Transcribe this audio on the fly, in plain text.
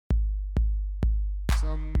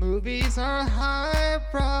Some movies are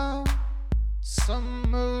highbrow, some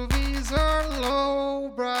movies are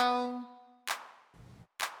lowbrow.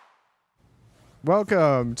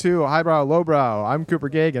 Welcome to Highbrow Lowbrow. I'm Cooper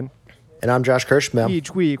Gagan. And I'm Josh Kirschbaum.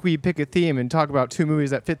 Each week we pick a theme and talk about two movies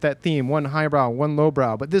that fit that theme, one highbrow, one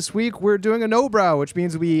lowbrow. But this week we're doing a no-brow, which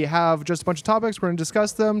means we have just a bunch of topics. We're going to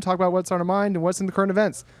discuss them, talk about what's on our mind and what's in the current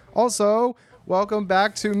events. Also, welcome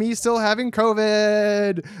back to me still having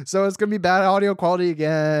COVID. So it's going to be bad audio quality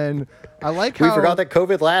again. I like how... We forgot that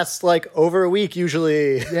COVID lasts like over a week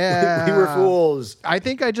usually. Yeah. We were fools. I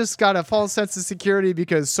think I just got a false sense of security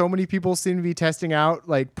because so many people seem to be testing out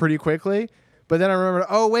like pretty quickly. But then I remember,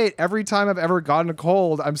 oh, wait, every time I've ever gotten a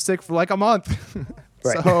cold, I'm sick for like a month.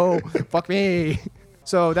 Right. So fuck me.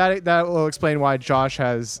 So that will explain why Josh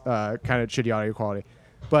has kind of shitty audio quality.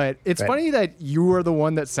 But it's funny that you are the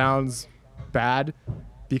one that sounds bad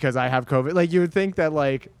because I have COVID. Like, you would think that,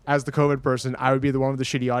 like, as the COVID person, I would be the one with the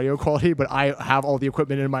shitty audio quality, but I have all the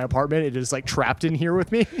equipment in my apartment. It is, like, trapped in here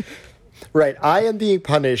with me. Right. I am being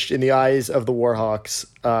punished in the eyes of the Warhawks,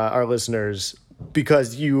 our listeners,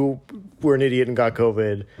 because you were an idiot and got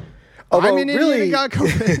COVID. Although, I'm an idiot and got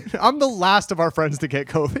COVID. I'm the last of our friends to get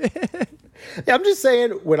COVID. Yeah, I'm just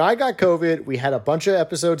saying, when I got COVID, we had a bunch of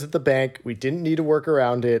episodes at the bank. We didn't need to work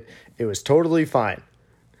around it. It was totally fine.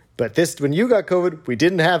 But when you got COVID, we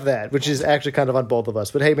didn't have that, which is actually kind of on both of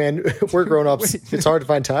us. But hey, man, we're grown-ups. It's hard to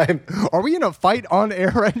find time. Are we in a fight on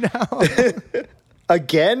air right now?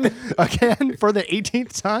 Again? Again? For the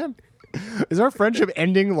 18th time? Is our friendship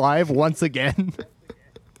ending live once again?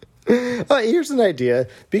 Here's an idea.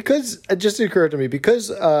 Because it just occurred to me,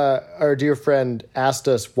 because our dear friend asked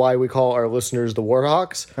us why we call our listeners the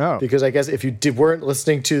Warhawks. Oh. Because I guess if you weren't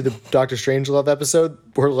listening to the Doctor Strangelove episode,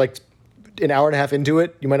 we're like an hour and a half into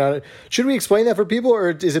it, you might not. Should we explain that for people, or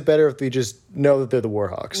is it better if we just know that they're the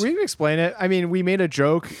Warhawks? We can explain it. I mean, we made a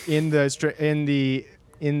joke in the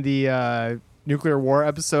nuclear war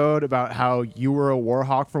episode about how you were a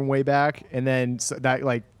Warhawk from way back, and then that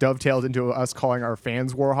like dovetailed into us calling our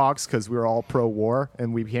fans Warhawks because we were all pro-war,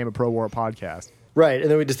 and we became a pro-war podcast. Right,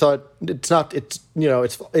 and then we just thought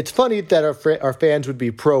it's funny that our fans would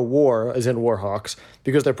be pro-war, as in Warhawks,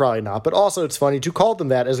 because they're probably not. But also, it's funny to call them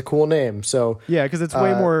that as a cool name. So yeah, because it's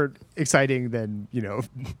way more exciting than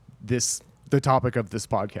the topic of this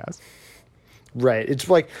podcast. Right. It's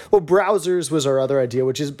like, well, browsers was our other idea,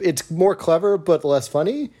 which is it's more clever but less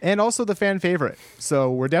funny, and also the fan favorite.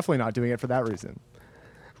 So we're definitely not doing it for that reason.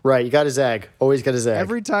 Right. You got to zag. Always got to zag.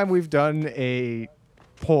 Every time we've done a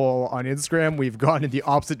poll on Instagram, we've gone in the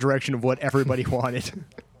opposite direction of what everybody wanted.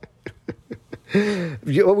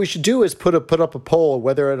 What we should do is put up a poll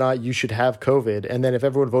whether or not you should have COVID, and then if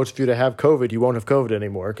everyone votes for you to have COVID, you won't have COVID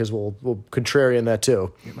anymore because we'll contrarian that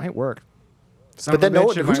too. It might work. But then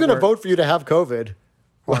who's going to vote for you to have COVID?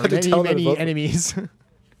 We'll have to tell many enemies.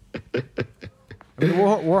 I mean,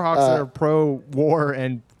 Warhawks are pro-war,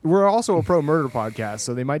 and we're also a pro-murder podcast,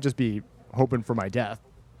 so they might just be hoping for my death.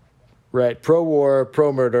 Right. Pro-war,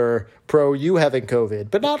 pro-murder, pro-you having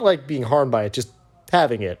COVID, but not like being harmed by it, just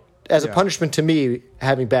having it as a punishment to me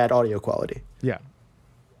having bad audio quality. Yeah.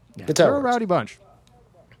 They're a rowdy bunch.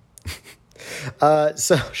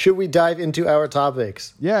 So should we dive into our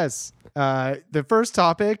topics? Yes. The first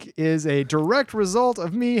topic is a direct result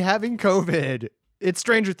of me having COVID. It's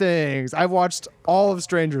Stranger Things. I've watched all of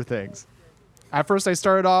Stranger Things. At first, I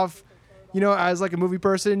started off, as like a movie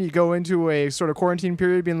person, you go into a sort of quarantine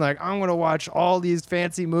period being like, I'm going to watch all these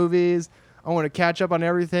fancy movies. I want to catch up on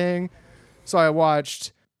everything. So I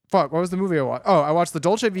watched, what was the movie I watched? Oh, I watched The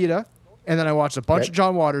Dolce Vita, and then I watched a bunch of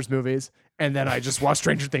John Waters movies, and then I just watched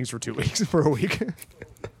Stranger Things for a week.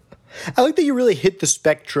 I like that you really hit the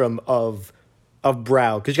spectrum of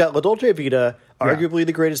brow, because you got La Dolce Vita, arguably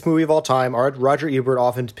the greatest movie of all time. Roger Ebert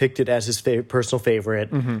often picked it as his personal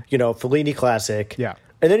favorite. Mm-hmm. Fellini classic. Yeah,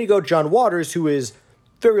 and then you go John Waters, who is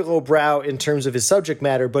very low brow in terms of his subject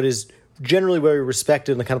matter, but is generally very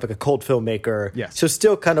respected and kind of like a cult filmmaker. Yes. So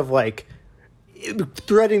still kind of like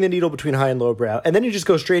threading the needle between high and low brow. And then you just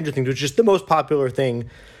go Stranger Things, which is just the most popular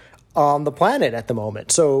thing on the planet at the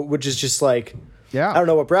moment. So, which is just like. Yeah. I don't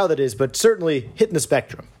know what brow that is, but certainly hitting the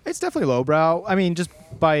spectrum. It's definitely lowbrow. I mean, just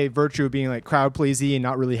by virtue of being like crowd pleasy and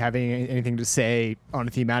not really having anything to say on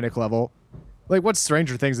a thematic level. Like, what's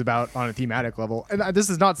Stranger Things about on a thematic level? And this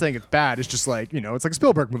is not saying it's bad. It's just like, it's like a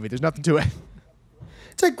Spielberg movie. There's nothing to it.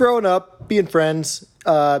 It's like growing up, being friends.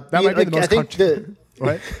 That might be the most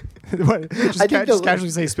what? Just casually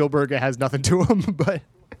say Spielberg has nothing to him, but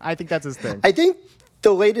I think that's his thing. I think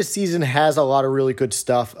the latest season has a lot of really good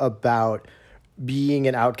stuff about being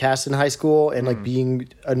an outcast in high school and like being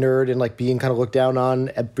a nerd and like being kind of looked down on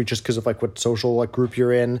just because of like what social like group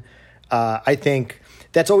you're in. I think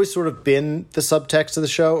that's always sort of been the subtext of the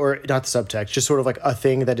show, or not the subtext, just sort of like a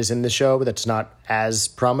thing that is in the show, but that's not as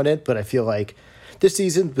prominent. But I feel like this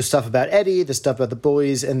season, the stuff about Eddie, the stuff about the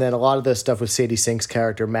bullies, and then a lot of the stuff with Sadie Sink's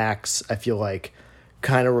character, Max, I feel like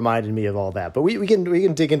kind of reminded me of all that. But we can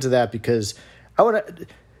dig into that because I want to...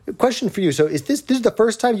 Question for you. So is this is the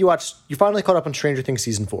first time you finally caught up on Stranger Things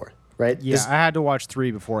season 4, right? Yeah, I had to watch 3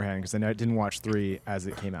 beforehand because I didn't watch 3 as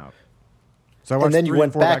it came out. So I watched and then you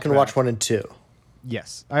went back and back. watched 1 and 2.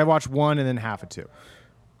 Yes, I watched 1 and then half of 2.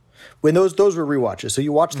 When those were rewatches, so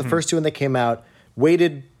you watched the first 2 when they came out,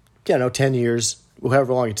 waited 10 years,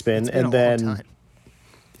 however long it's been and then long time.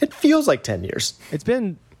 It feels like 10 years. It's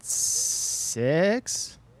been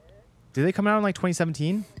 6. Did they come out in like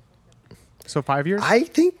 2017? So 5 years? I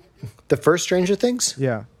think the first Stranger Things.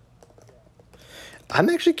 Yeah. I'm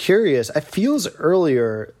actually curious. It feels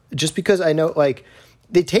earlier just because I know like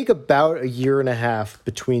they take about a year and a half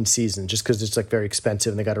between seasons just because it's like very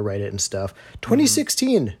expensive and they got to write it and stuff.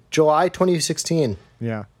 2016, July 2016.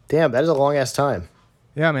 Yeah. Damn, that is a long ass time.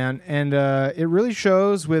 Yeah, man. And it really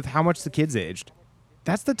shows with how much the kids aged.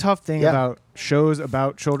 That's the tough thing about shows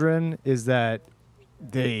about children is that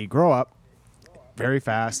they grow up very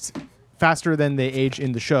fast. Faster than they age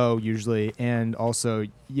in the show usually, and also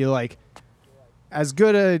you like as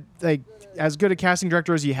good a casting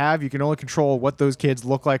director as you have, you can only control what those kids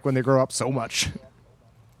look like when they grow up so much.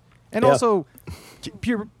 And also,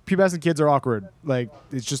 pubescent kids are awkward. Like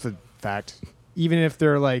it's just a fact. Even if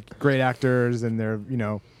they're like great actors and they're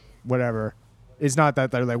whatever, it's not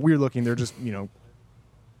that they're like weird looking. They're just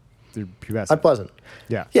they're pubescent. Unpleasant.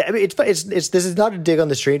 Yeah. Yeah, I mean, it's this is not a dig on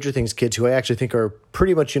the Stranger Things kids, who I actually think are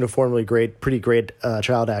pretty much uniformly pretty great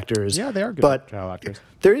child actors. Yeah, they are good child actors.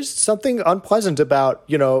 There is something unpleasant about,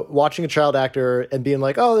 watching a child actor and being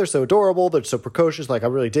like, oh, they're so adorable, they're so precocious, like,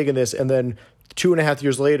 I'm really digging this. And then 2.5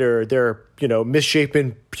 years later, they're,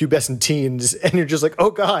 misshapen pubescent teens, and you're just like,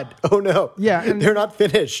 oh, God, oh, no. Yeah. And they're not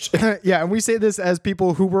finished. Yeah, and we say this as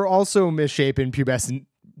people who were also misshapen pubescent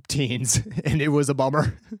teens, and it was a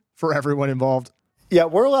bummer for everyone involved. Yeah,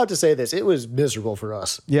 we're allowed to say this. It was miserable for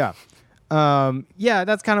us. Yeah.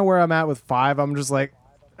 That's kind of where I'm at with 5. I'm like,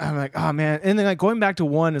 oh man. And then like going back to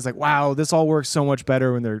 1 is like, wow, this all works so much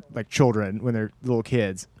better when they're like children, when they're little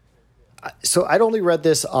kids. So I'd only read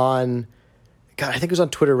this on, God, I think it was on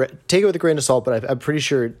Twitter. Take it with a grain of salt, but I'm pretty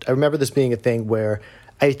sure I remember this being a thing where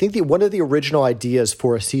I think one of the original ideas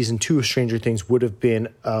for a season 2 of Stranger Things would have been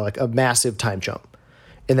like a massive time jump.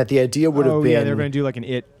 And that the idea would have been... yeah, they were going to do like an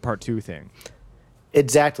It Part 2 thing.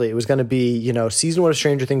 Exactly. It was going to be, season 1 of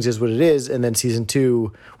Stranger Things is what it is, and then season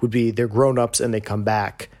 2 would be they're grown-ups and they come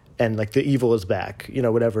back, and like the evil is back,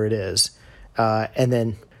 whatever it is. But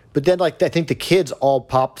then like I think the kids all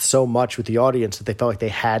popped so much with the audience that they felt like they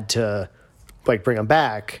had to like bring them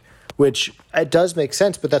back, which it does make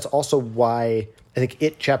sense, but that's also why I think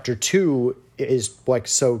It Chapter 2 is like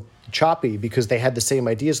so choppy, because they had the same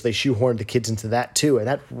ideas, so they shoehorned the kids into that too, and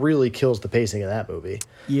that really kills the pacing of that movie.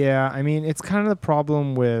 Yeah, I mean, it's kind of the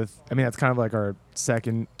problem with, that's kind of like our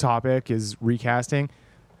second topic is recasting.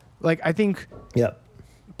 Like, I think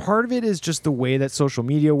part of it is just the way that social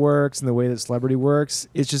media works and the way that celebrity works.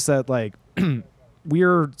 It's just that like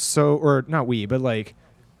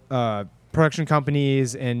production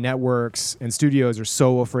companies and networks and studios are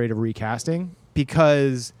so afraid of recasting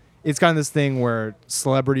because it's kind of this thing where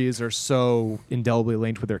celebrities are so indelibly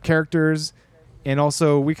linked with their characters. And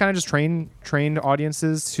also we kind of just trained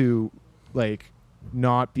audiences to like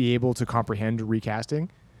not be able to comprehend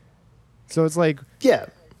recasting. So it's like,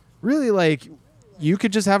 really like you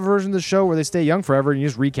could just have a version of the show where they stay young forever and you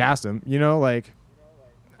just recast them, like,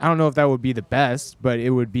 I don't know if that would be the best, but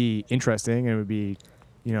it would be interesting and it would be,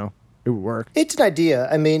 it would work. It's an idea.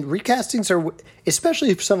 I mean, recastings are,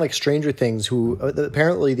 especially for something like Stranger Things, who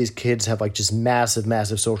apparently these kids have like just massive,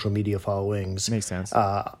 massive social media followings. Makes sense.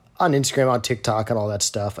 On Instagram, on TikTok, and all that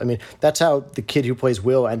stuff. I mean, that's how the kid who plays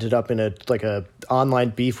Will ended up in a online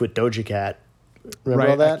beef with Doja Cat.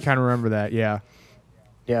 Remember all that? I kind of remember that. Yeah.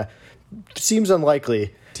 Yeah. Seems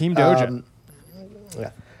unlikely. Team Doja.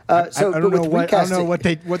 Yeah. I don't know what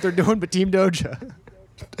they're doing, but Team Doja.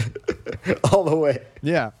 All the way.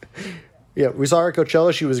 Yeah. Yeah, we saw her at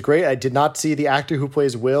Coachella. She was great. I did not see the actor who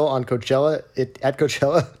plays Will on Coachella at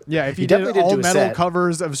Coachella. Yeah, if he did all metal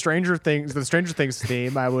covers of Stranger Things, the Stranger Things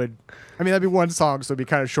theme, that'd be one song, so it'd be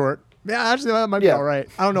kind of short. Yeah, actually, that might be all right.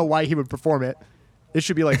 I don't know why he would perform it. It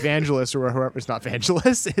should be like Vangelis or whoever. It's not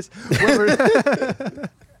Vangelis. It's whoever.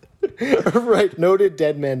 Right, noted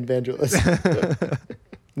dead man Vangelis.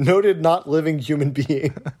 Noted not living human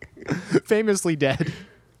being. Famously dead.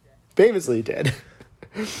 Famously dead.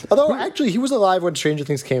 Although, actually, he was alive when Stranger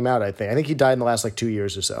Things came out, I think. I think he died in the last, 2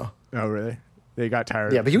 years or so. Oh, really? They got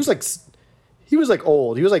tired. Yeah, but he was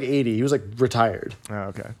old. He was 80. He was, retired. Oh,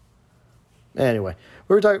 okay. Anyway,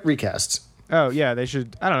 we were talking recasts. Oh, yeah, they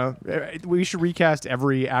should, I don't know. We should recast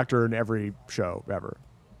every actor in every show ever.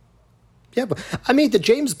 Yeah, but, I mean, the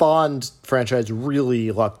James Bond franchise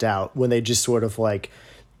really lucked out when they just sort of,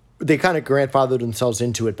 they kind of grandfathered themselves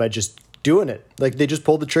into it by just doing it. They just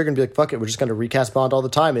pulled the trigger and be like, fuck it, we're just going to recast Bond all the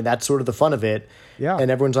time. And that's sort of the fun of it. Yeah. And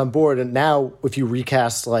everyone's on board. And now if you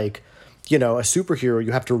recast, a superhero,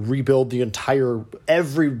 you have to rebuild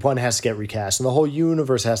everyone has to get recast. And the whole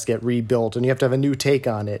universe has to get rebuilt. And you have to have a new take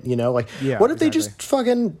on it, Yeah, what if they just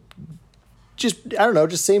fucking, just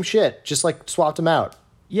same shit. Just, swapped them out.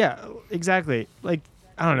 Yeah, exactly. I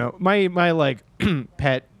don't know. My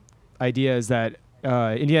pet idea is that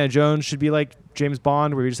Indiana Jones should be like James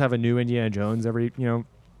Bond, where we just have a new Indiana Jones every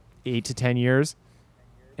 8 to 10 years,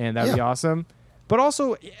 and that would be awesome. But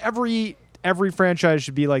also every franchise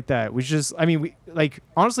should be like that. We should just,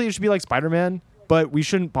 honestly, it should be like Spider-Man, but we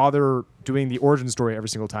shouldn't bother doing the origin story every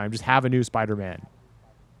single time. Just have a new Spider-Man.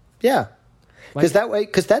 Yeah, because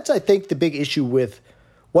that's I think the big issue with.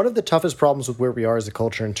 One of the toughest problems with where we are as a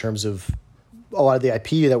culture in terms of a lot of the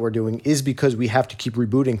IP that we're doing is because we have to keep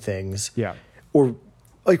rebooting things. Yeah. Or,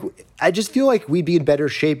 I just feel like we'd be in better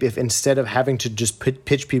shape if instead of having to just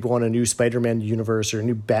pitch people on a new Spider-Man universe or a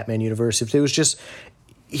new Batman universe, if it was just,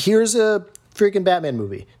 here's a freaking Batman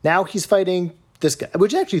movie. Now he's fighting this guy,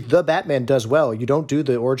 which actually the Batman does well. You don't do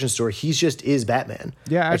the origin story. He just is Batman.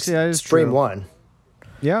 Yeah, actually, that is frame true. one.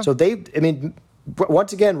 Yeah. So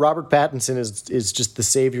once again, Robert Pattinson is just the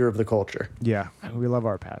savior of the culture. Yeah, we love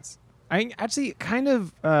our Pats. I actually kind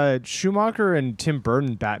of Schumacher and Tim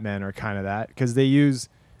Burton Batman are kind of that because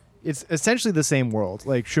it's essentially the same world.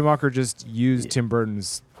 Schumacher just used Tim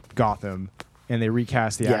Burton's Gotham and they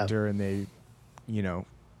recast the actor and they,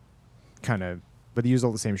 but they use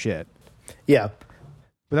all the same shit. Yeah.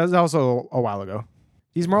 But that was also a while ago.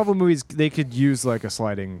 These Marvel movies, they could use a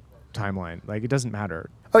sliding timeline. It doesn't matter.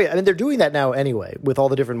 Oh, yeah. I mean, they're doing that now anyway with all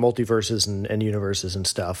the different multiverses and universes and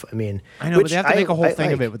stuff. I mean, I know, but they have to make a whole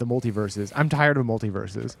thing of it with the multiverses. I'm tired of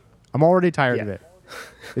multiverses. I'm already tired of it.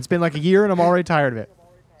 It's been a year and I'm already tired of it.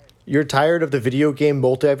 You're tired of the video game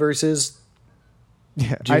multiverses?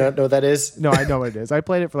 Yeah. Do you not know what that is? No, I know what it is. I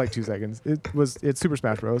played it for 2 seconds. It's Super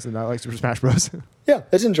Smash Bros. And I like Super Smash Bros. Yeah,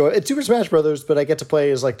 it's enjoyable. It's Super Smash Brothers, but I get to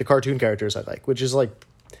play as the cartoon characters I like, which is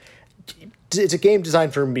it's a game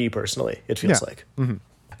designed for me personally, it feels like. Mm-hmm.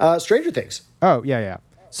 Stranger Things. Oh, yeah.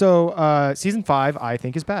 So, season 5, I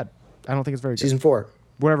think, is bad. I don't think it's very good. Season 4.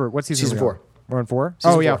 Whatever. What season? Season 4. We're on 4?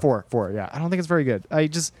 Season yeah, 4. 4. Yeah. I don't think it's very good.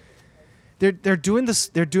 They're doing this.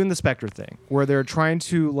 They're doing the Spectre thing where they're trying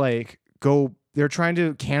to they're trying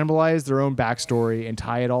to cannibalize their own backstory and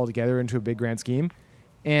tie it all together into a big grand scheme.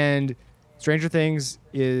 And Stranger Things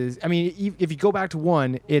is, if you go back to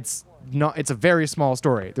 1, it's a very small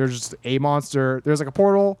story. There's just a monster. There's a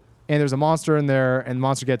portal. And there's a monster in there, and the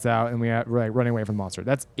monster gets out, and we're running away from the monster.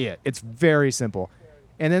 That's it. It's very simple.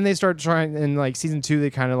 And then they start trying, in season 2, they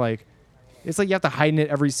kind of it's you have to heighten it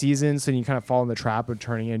every season, so you kind of fall in the trap of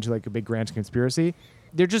turning it into a big grand conspiracy.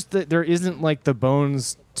 There isn't the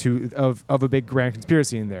bones of a big grand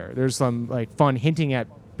conspiracy in there. There's some fun hinting at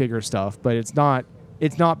bigger stuff, but it's not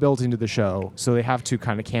built into the show, so they have to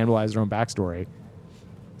kind of cannibalize their own backstory.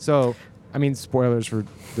 So. Spoilers for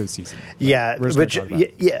the season. Yeah,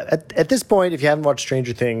 at this point, if you haven't watched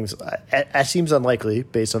Stranger Things, it seems unlikely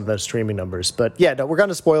based on the streaming numbers. But yeah, no, we're going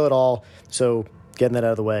to spoil it all. So getting that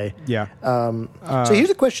out of the way. Yeah. So here's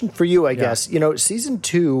a question for you, I guess. Season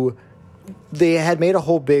 2, they had made a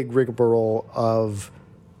whole big rigmarole of,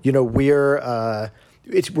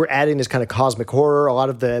 we're adding this kind of cosmic horror. A lot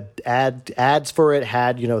of the ads for it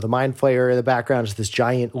had, the Mind Flayer in the background is this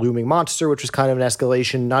giant looming monster, which was kind of an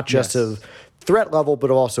escalation, not just of threat level,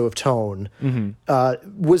 but also of tone.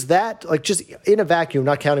 Mm-hmm. Was that just in a vacuum,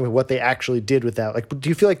 not counting with what they actually did with that? Do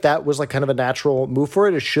you feel like that was kind of a natural move for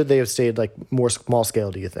it, or should they have stayed more small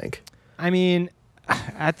scale? Do you think?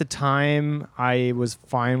 At the time, I was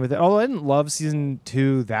fine with it. Although I didn't love season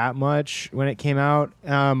 2 that much when it came out.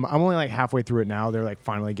 I'm only halfway through it now. They're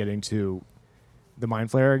finally getting to the Mind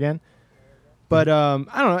Flayer again. But I don't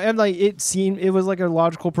know. And it was a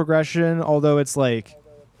logical progression. Although it's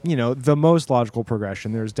the most logical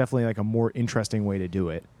progression. There's definitely a more interesting way to do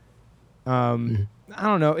it. I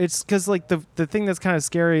don't know. It's because the thing that's kind of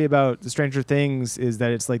scary about the Stranger Things is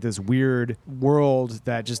that it's this weird world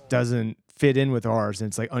that just doesn't fit in with ours, and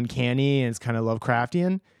it's uncanny and it's kind of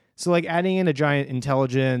Lovecraftian. So like adding in a giant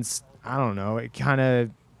intelligence, I don't know, it kind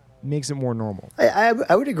of makes it more normal. I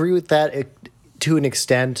would agree with that to an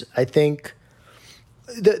extent. I think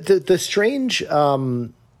the strange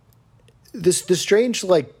the strange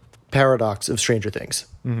like paradox of Stranger Things,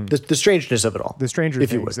 the strangeness of it all, the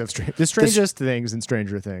strangest things in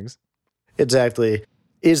Stranger Things, exactly,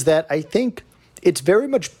 is that I think it's very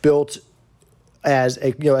much built as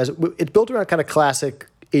it's built around kind of classic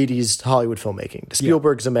 80s Hollywood filmmaking, the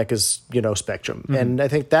Spielberg Zemeckis spectrum, and I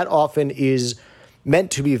think that often is meant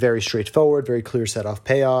to be very straightforward, very clear setup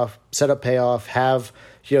payoff, have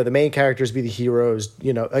the main characters be the heroes,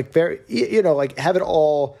 like very like have it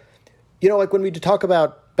all, like when we talk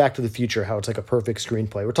about Back to the Future, how it's like a perfect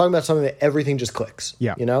screenplay, we're talking about something that everything just clicks,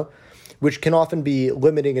 which can often be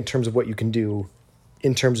limiting in terms of what you can do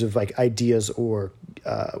in terms of like ideas or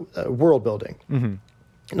world building.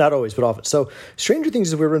 Not always, but often. So Stranger Things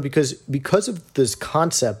is a weird one because of this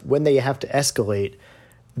concept. When they have to escalate,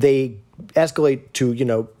 they escalate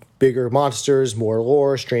to bigger monsters, more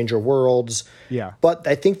lore, stranger worlds. Yeah. But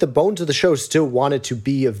I think the bones of the show still want it to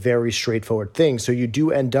be a very straightforward thing. So you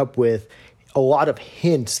do end up with a lot of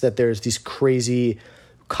hints that there's these crazy,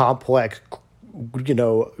 complex,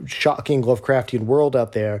 shocking Lovecraftian world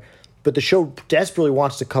out there. But the show desperately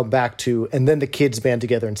wants to come back to, and then the kids band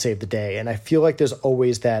together and save the day. And I feel like there's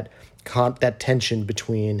always that tension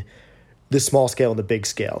between the small scale and the big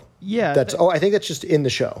scale. Yeah. I think that's just in the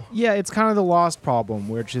show. Yeah, it's kind of the lost problem,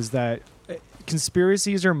 which is that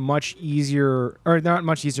conspiracies are much easier, or not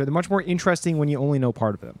much easier. They're much more interesting when you only know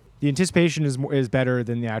part of them. The anticipation is better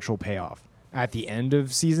than the actual payoff. At the end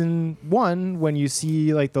of season 1, when you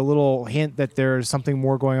see like the little hint that there's something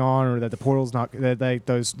more going on, or that the portal's not, that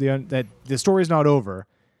the story's not over,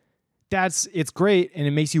 it's great and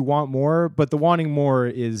it makes you want more. But the wanting more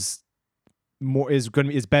is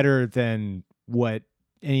better than what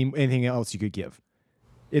anything else you could give.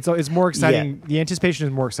 It's more exciting. Yeah. The anticipation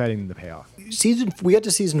is more exciting than the payoff. We got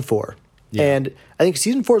to season 4, and I think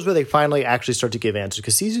season 4 is where they finally actually start to give answers,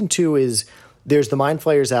 because season 2 is there's the mind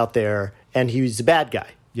flayers out there, and he's a bad guy.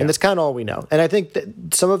 Yeah. And that's kind of all we know. And I think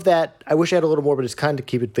that some of that, I wish I had a little more, but it's kind of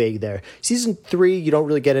keep it vague there. Season 3, you don't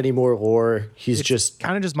really get any more lore. It's just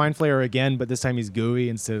kind of just mind flayer again, but this time he's gooey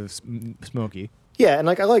instead of smoky. Yeah, and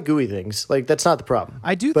like I like gooey things. Like that's not the problem.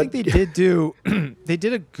 I think they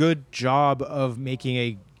did a good job of making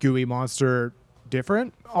a gooey monster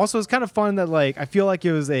different. Also, it's kind of fun that like I feel like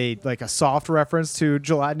it was a soft reference to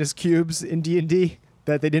gelatinous cubes in D&D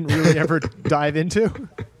that they didn't really ever dive into.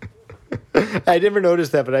 I never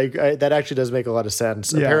noticed that, but I that actually does make a lot of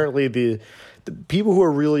sense. Yeah. Apparently, the people who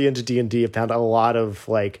are really into D&D have found a lot of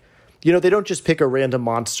like, they don't just pick a random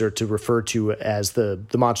monster to refer to as the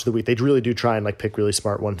monster of the week. They really do try and like pick really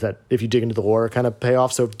smart ones that, if you dig into the lore, kind of pay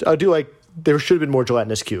off. So I do like there should have been more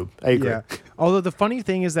gelatinous cube. I agree. Yeah. Although the funny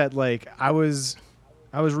thing is that like I was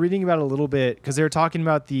reading about it a little bit because they were talking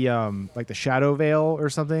about the like the shadow veil or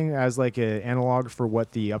something as like an analog for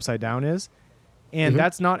what the upside down is. And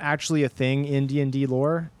that's not actually a thing in D&D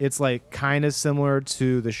lore. It's like kind of similar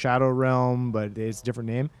to the Shadow Realm, but it's a different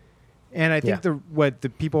name. And I think what the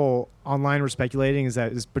people online were speculating is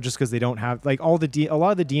that but just because they don't have like a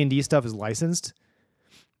lot of the D&D stuff is licensed,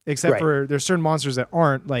 except for there's certain monsters that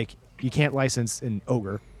aren't, like you can't license an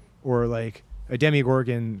ogre or like a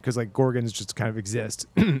demigorgon, because like gorgons just kind of exist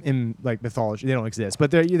in like mythology. They don't exist,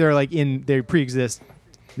 but they're like they pre-exist,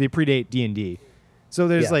 they predate D&D. So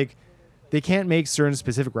there's like. They can't make certain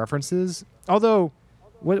specific references. Although,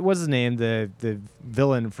 what's his name? The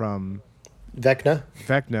villain from Vecna.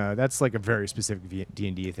 Vecna. That's like a very specific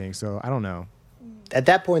D&D thing. So I don't know. At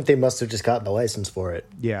that point, they must have just gotten the license for it.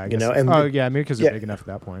 Yeah, I guess. Maybe because they're big enough at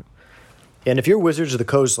that point. And if you're Wizards of the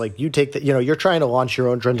Coast, like you take that, you're trying to launch your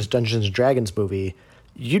own Dungeons and Dragons movie.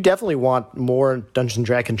 You definitely want more Dungeons and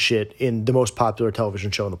Dragons shit in the most popular television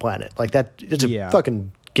show on the planet. Like that, it's a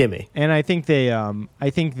fucking gimme. And I think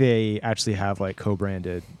they actually have like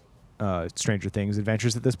co-branded Stranger Things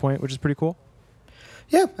adventures at this point, which is pretty cool.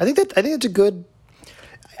 Yeah, I think it's a good.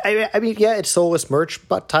 I mean, yeah, it's soulless merch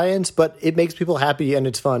tie-ins, but it makes people happy and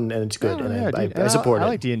it's fun and it's good, I support it. I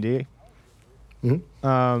like D&D.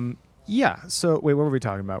 Mm-hmm. Yeah. So wait, what were we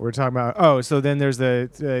talking about? We're talking about so then there's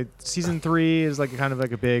the season 3 is like kind of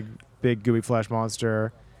like a big gooey flesh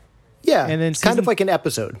monster. Yeah, and then kind of like an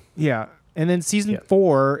episode. Yeah. And then season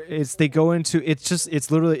 4 they go into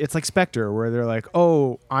it's literally it's like Spectre, where they're like,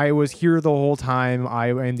 oh, I was here the whole time. I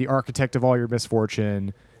am the architect of all your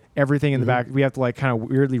misfortune. Everything in the back, we have to like kind of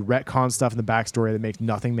weirdly retcon stuff in the backstory that makes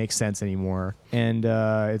nothing make sense anymore. And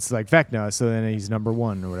it's like Vecna, so then he's number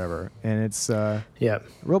 1 or whatever. And it's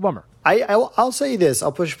real bummer. I'll say this.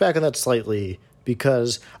 I'll push back on that slightly.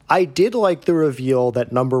 because I did like the reveal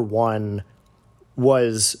that number one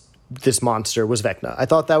was this monster was Vecna. I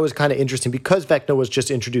thought that was kind of interesting because Vecna was just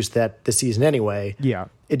introduced that this season anyway. Yeah.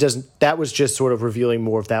 That was just sort of revealing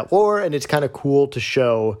more of that lore, and it's kind of cool to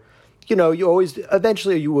show, you always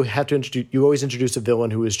introduce a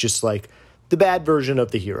villain who is just like the bad version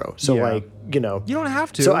of the hero. So you don't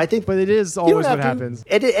have to. So I think, but it is always what happens.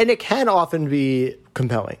 And it can often be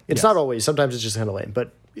compelling. It's not always. Sometimes it's just kind of lame.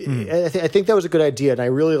 But I think that was a good idea, and I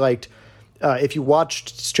really liked. If you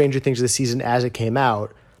watched Stranger Things this season as it came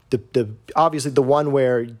out, the obviously the one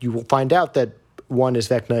where you will find out that one is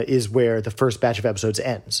Vecna is where the first batch of episodes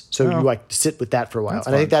ends. So you like sit with that for a while,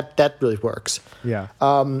 and I think that really works. Yeah.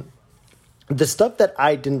 The stuff that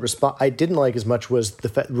I didn't like as much was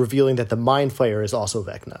the revealing that the Mind Flayer is also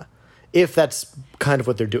Vecna. If that's kind of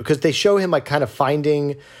what they're doing, because they show him like kind of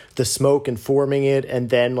finding the smoke and forming it, and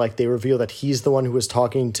then like they reveal that he's the one who was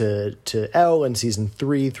talking to Elle in season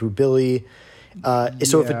 3 through Billy.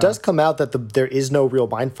 So if it does come out that there is no real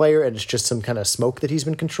Mind Flayer and it's just some kind of smoke that he's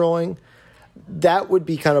been controlling, that would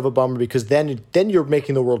be kind of a bummer, because then you're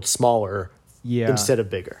making the world smaller. Yeah. Instead of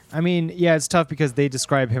bigger. I mean, it's tough because they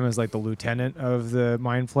describe him as like the lieutenant of the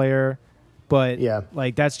Mind Flayer, but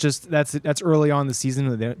like that's early on in the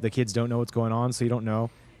season. The kids don't know what's going on, so you don't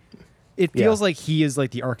know. It feels like he is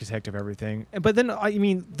like the architect of everything. But then, I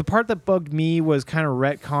mean, the part that bugged me was kind of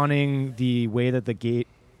retconning the way that the gate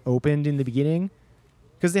opened in the beginning,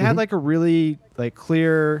 because they had like a really like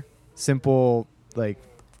clear, simple like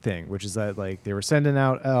thing, which is that like they were sending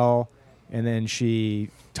out Elle, and then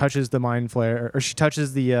she touches the Mind Flayer, or she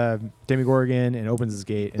touches the Demogorgon and opens his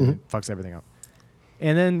gate and fucks everything up.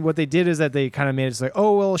 And then what they did is that they kind of made it like,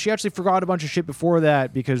 oh, well, she actually forgot a bunch of shit before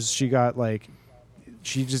that because she just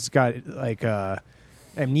got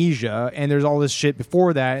amnesia, and there's all this shit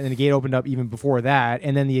before that, and then the gate opened up even before that,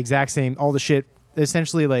 and then the exact same, all the shit,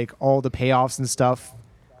 essentially like all the payoffs and stuff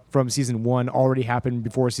from season 1 already happened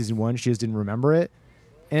before season 1. She just didn't remember it.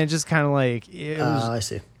 And it just kind of like, I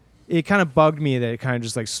see. It kind of bugged me that it kind of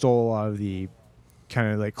just like stole a lot of the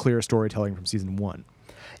kind of like clear storytelling from season 1.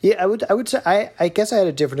 Yeah, I would say I guess I had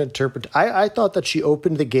a different interpretation. I thought that she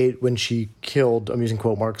opened the gate when she killed, I'm using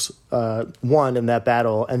quote marks, one in that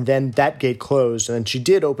battle, and then that gate closed, and she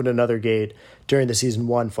did open another gate during the season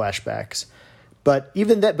 1 flashbacks. But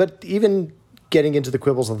even getting into the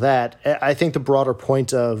quibbles of that, I think the broader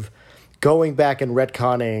point of going back and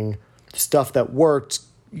retconning stuff that worked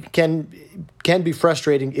can be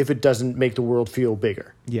frustrating if it doesn't make the world feel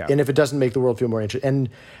bigger. Yeah. And if it doesn't make the world feel more interesting. And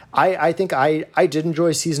I think I did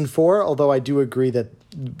enjoy season 4, although I do agree that,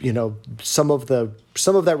 some of that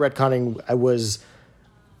retconning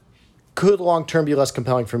could long term be less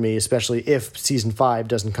compelling for me, especially if season 5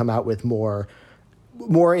 doesn't come out with more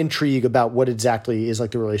intrigue about what exactly is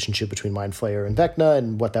like the relationship between Mind Flayer and Vecna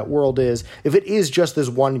and what that world is. If it is just this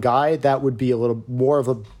one guy, that would be a little more of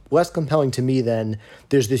a less compelling to me than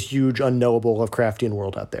there's this huge unknowable Lovecraftian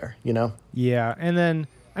world out there, Yeah, and then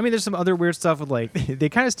I mean, there's some other weird stuff with like they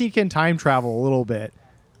kind of sneak in time travel a little bit,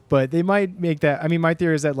 but they might make that. I mean, my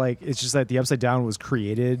theory is that like it's just that the Upside Down was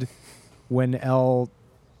created when Elle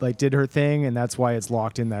like did her thing, and that's why it's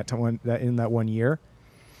locked in that 1 year.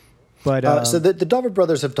 But so the Dover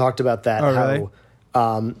brothers have talked about that. Oh,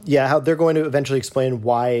 really? How they're going to eventually explain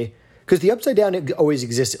why, because the Upside Down it always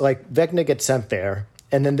existed. Like Vecna gets sent there,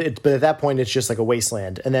 and then but at that point it's just like a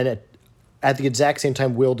wasteland, and then at the exact same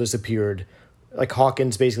time Will disappeared. Like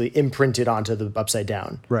Hawkins basically imprinted onto the Upside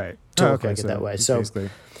Down, right? To look like it that way. So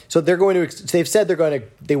they're going to. They've said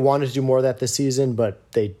they wanted to do more of that this season, but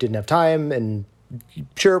they didn't have time. And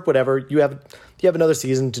sure, whatever. You have another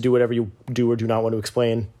season to do whatever you do or do not want to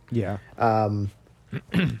explain. Yeah.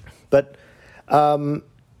 But I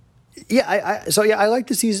like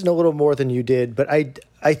the season a little more than you did, but I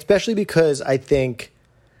especially because I think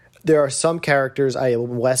there are some characters I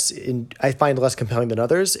find less compelling than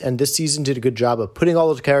others, and this season did a good job of putting all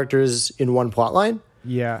those characters in one plot line.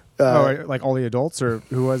 Yeah. Like all the adults, or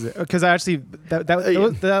who was it? Because I actually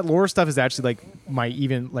that lore stuff is actually like my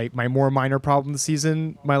more minor problem this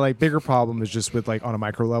season. My like bigger problem is just with like on a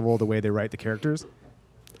micro level the way they write the characters.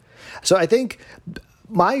 So I think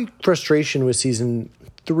my frustration with season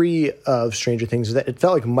 3 of Stranger Things is that it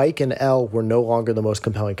felt like Mike and Elle were no longer the most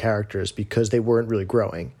compelling characters because they weren't really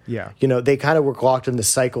growing. Yeah. They kind of were locked in the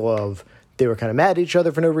cycle of they were kind of mad at each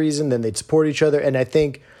other for no reason, then they'd support each other. And I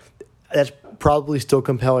think that's probably still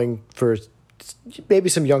compelling for maybe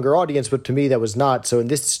some younger audience, but to me that was not. So in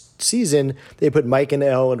this season, they put Mike and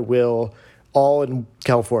Elle and Will all in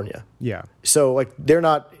California. Yeah. So like they're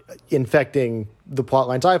not infecting the plot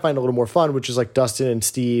lines I find a little more fun, which is like Dustin and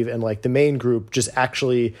Steve and like the main group just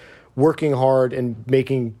actually working hard and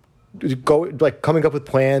coming up with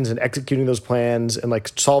plans and executing those plans and like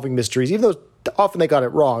solving mysteries, even though often they got it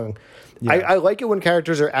wrong. Yeah. I like it when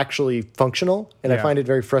characters are actually functional, and I find it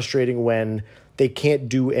very frustrating when they can't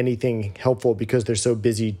do anything helpful because they're so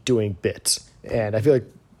busy doing bits. And I feel like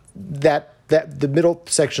that the middle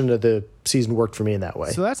section of the season worked for me in that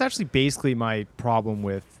way. So that's actually basically my problem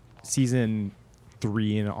with season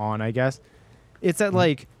 3 and on, I guess. It's that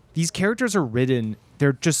like these characters are written,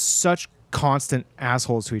 they're just such constant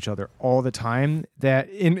assholes to each other all the time that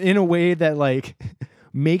in a way that like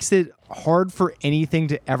makes it hard for anything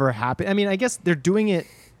to ever happen. I mean, I guess they're doing it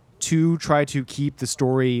to try to keep the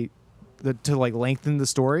story, to like lengthen the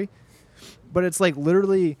story. But it's like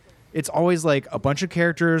literally, it's always like a bunch of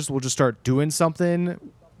characters will just start doing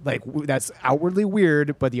something like that's outwardly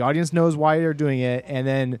weird, but the audience knows why they're doing it. And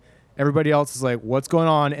then everybody else is like, what's going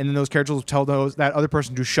on? And then those characters will tell that other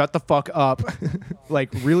person to shut the fuck up like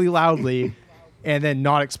really loudly and then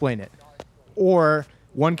not explain it. Or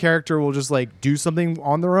one character will just like do something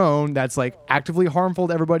on their own that's like actively harmful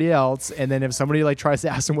to everybody else, and then if somebody like tries to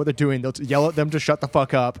ask them what they're doing, they'll yell at them to shut the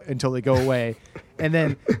fuck up until they go away. And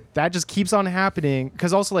then that just keeps on happening,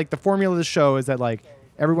 because also like the formula of the show is that like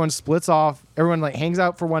everyone splits off, everyone like hangs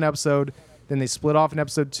out for one episode, then they split off in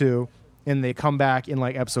episode 2, and they come back in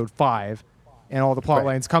like episode 5, and all the plot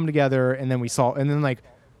lines come together, and then like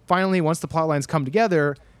finally once the plot lines come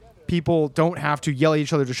together, people don't have to yell at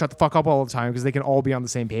each other to shut the fuck up all the time because they can all be on the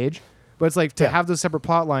same page. But it's like to have those separate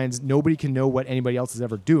plot lines, nobody can know what anybody else is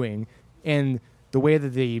ever doing. And the way that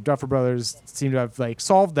the Duffer Brothers seem to have like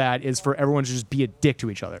solved that is for everyone to just be a dick to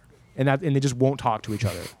each other, and they just won't talk to each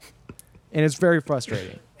other. And it's very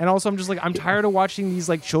frustrating. And also I'm just like, I'm tired of watching these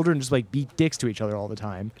like children just like be dicks to each other all the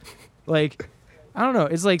time. Like, I don't know.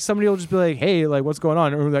 It's like somebody will just be like, hey, like what's going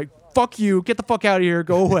on? And we're like, fuck you, get the fuck out of here,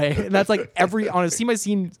 go away. And that's like on a scene by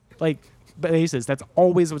scene like basis, that's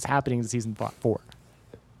always what's happening in season 4.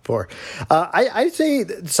 I'd say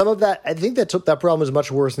some of that, I think that problem is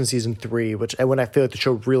much worse in season 3, when I feel like the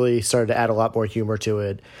show really started to add a lot more humor to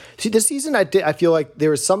it. See, this season I feel like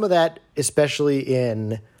there was some of that, especially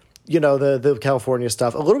in, the California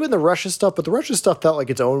stuff, a little bit in the Russia stuff, but the Russia stuff felt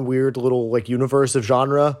like its own weird little like universe of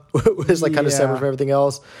genre. It was like kind of separate from everything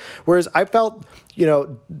else. Whereas I felt,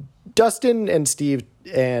 Dustin and Steve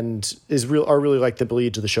are really like the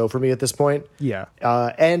leads of the show for me at this point. Yeah.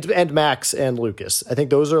 And Max and Lucas. I think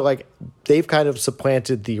those are like, they've kind of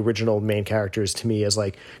supplanted the original main characters to me as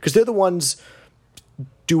like, because they're the ones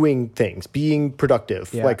doing things, being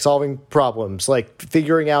productive, like solving problems, like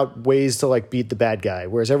figuring out ways to like beat the bad guy,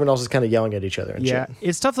 whereas everyone else is kind of yelling at each other and shit.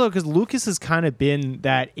 It's tough though, because Lucas has kind of been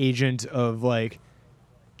that agent of like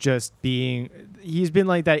he's been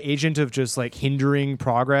like that agent of just like hindering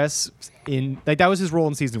progress in like, that was his role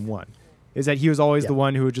in season 1, is that he was always the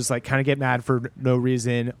one who would just like kind of get mad for no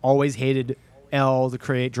reason, always hated Elle to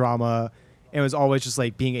create drama, and was always just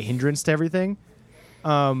like being a hindrance to everything,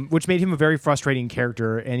 which made him a very frustrating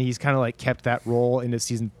character. And he's kind of like kept that role into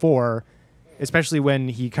season 4, especially when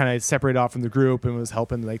he kind of separated off from the group and was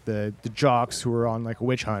helping like the jocks who were on like a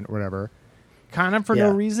witch hunt or whatever, kind of for no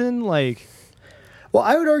reason. Like, well,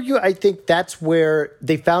 I would argue, I think that's where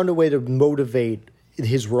they found a way to motivate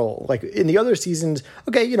his role. Like in the other seasons,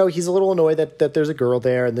 okay, he's a little annoyed that there's a girl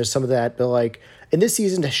there and there's some of that, but like in this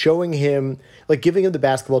season, showing him, like giving him the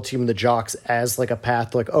basketball team and the jocks as like a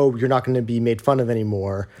path, like, oh, you're not going to be made fun of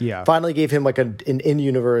anymore. Yeah. Finally gave him like an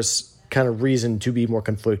in-universe kind of reason to be more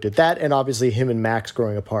conflicted. That, and obviously him and Max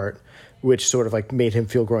growing apart, which sort of like made him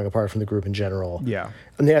feel growing apart from the group in general. Yeah.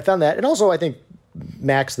 And then I found that. And also I think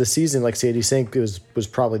Max this season, like Sadie Sink, was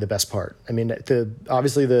probably the best part. I mean,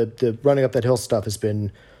 obviously the running up that hill stuff has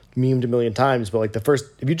been memed a million times, but like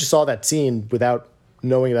if you just saw that scene without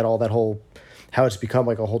knowing about all that whole, how it's become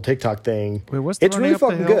like a whole TikTok thing, it's really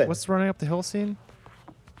fucking good. What's the running up the hill scene?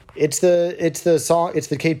 It's the song. It's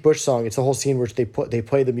the Kate Bush song. It's the whole scene where they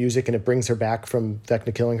play the music and it brings her back from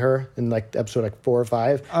Vecna killing her in like episode like 4 or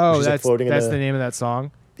 5. Oh, that's the name of that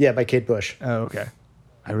song. Yeah, by Kate Bush. Oh, okay.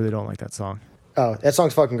 I really don't like that song. Oh, that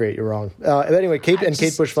song's fucking great. You're wrong. But anyway, Kate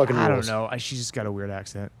Bush fucking rules. I don't know. She just got a weird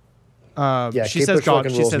accent. She Kate says Bush God.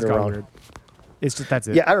 fucking She rules says and God around. weird. It's just, that's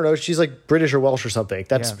it. Yeah, I don't know. She's like British or Welsh or something.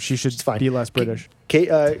 She should fine. be less British.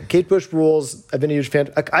 Kate Bush rules. I've been a huge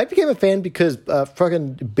fan. I became a fan because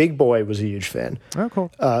fucking Big Boy was a huge fan. Oh, cool.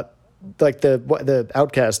 Like the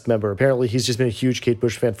Outcast member. Apparently, he's just been a huge Kate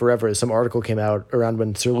Bush fan forever. Some article came out around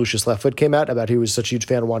when Sir Lucius Leftfoot came out about he was such a huge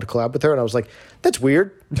fan and wanted to collab with her. And I was like, that's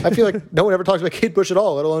weird. I feel like no one ever talks about Kate Bush at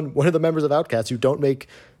all, let alone one of the members of Outcast who don't make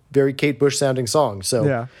very Kate Bush sounding songs. So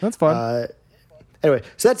yeah, that's fun. Anyway,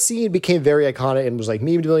 so that scene became very iconic and was like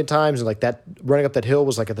memed a million times, and like that running up that hill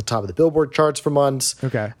was like at the top of the Billboard charts for months.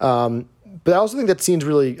 Okay. But I also think that scene's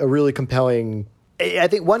really compelling. I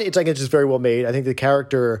think one, it's just very well made. I think the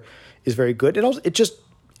character is very good. And also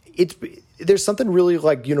there's something really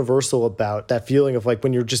like universal about that feeling of like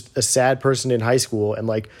when you're just a sad person in high school and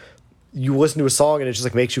like you listen to a song and it just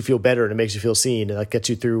like makes you feel better and it makes you feel seen and like gets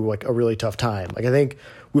you through like a really tough time. Like I think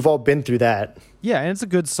we've all been through that. Yeah, and it's a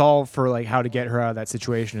good solve for like how to get her out of that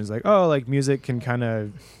situation. Is like, oh, like music can kind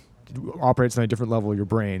of operates on a different level of your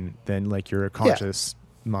brain than like your conscious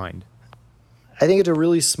mind. I think it's a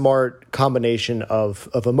really smart combination of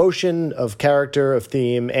emotion, of character, of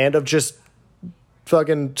theme, and of just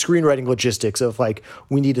fucking screenwriting logistics of like,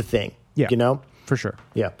 we need a thing. Yeah. You know? For sure.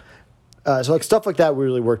 Yeah. So like stuff like that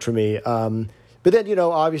really worked for me. But then, you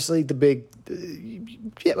know, obviously the big,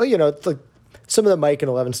 it's like some of the Mike and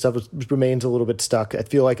Eleven stuff remains a little bit stuck. I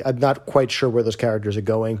feel like I'm not quite sure where those characters are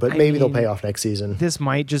going, but maybe they'll pay off next season. This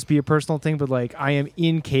might just be a personal thing, but like I am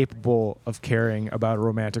incapable of caring about a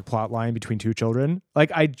romantic plot line between two children.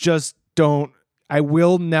 Like I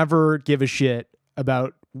will never give a shit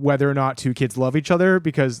about whether or not two kids love each other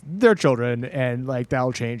because they're children and like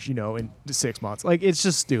that'll change, in 6 months. Like it's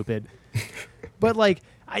just stupid. But like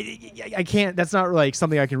I can't, that's not like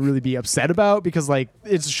something I can really be upset about because like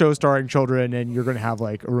it's a show starring children and you're going to have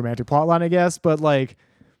like a romantic plot line, I guess. But like,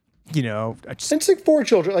 it's like for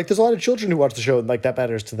children. Like there's a lot of children who watch the show and like that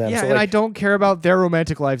matters to them. Yeah, so, and I don't care about their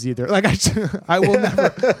romantic lives either. Like I will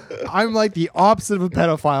never. I'm like the opposite of a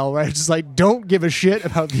pedophile, where I just like don't give a shit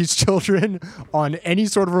about these children on any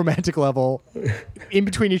sort of romantic level, in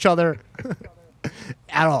between each other,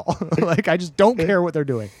 at all. Like I just don't care what they're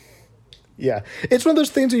doing. Yeah. It's one of those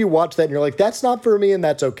things where you watch that and you're like, that's not for me and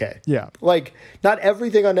that's okay. Yeah. Like, not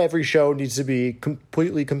everything on every show needs to be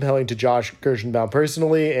completely compelling to Josh Kirschenbaum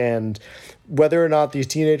personally, and whether or not these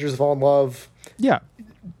teenagers fall in love. Yeah.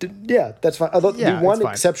 Yeah, that's fine. Although the one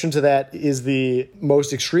exception to that is the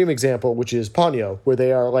most extreme example, which is Ponyo, where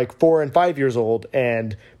they are like 4 and 5 years old,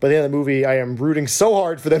 and by the end of the movie, I am rooting so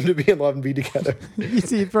hard for them to be in love and be together. You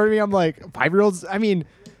see, for me, I'm like, 5-year-olds, I mean...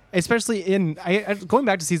 Especially going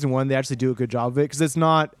back to season 1, they actually do a good job of it because it's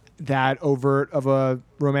not that overt of a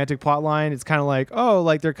romantic plot line. It's kind of like, oh,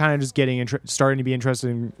 like they're kind of just starting to be interested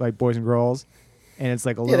in like boys and girls, and it's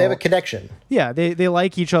like a little. Yeah, they have a connection. Yeah, they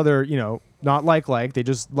like each other. Not like they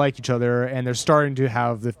just like each other, and they're starting to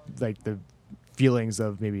have the feelings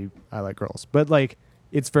of maybe I like girls, but like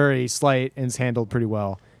it's very slight and it's handled pretty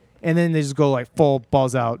well. And then they just go like full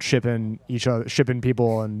balls out shipping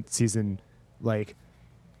people in season like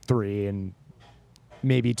 3 and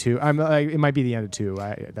maybe 2. It might be the end of 2.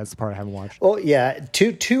 That's the part I haven't watched. Well, yeah,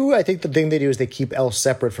 2. I think the thing they do is they keep Elle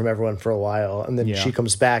separate from everyone for a while, and then she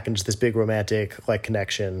comes back and just this big romantic like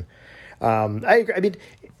connection. I mean,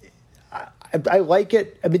 I like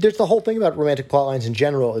it. I mean, there's the whole thing about romantic plot lines in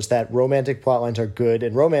general is that romantic plot lines are good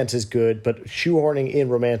and romance is good, but shoehorning in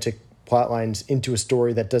romantic plot lines into a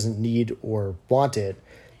story that doesn't need or want it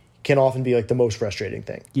can often be like the most frustrating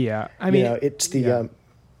thing. Yeah, I mean, it's the.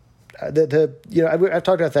 I've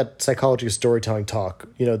talked about that psychology of storytelling talk,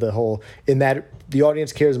 the whole in that the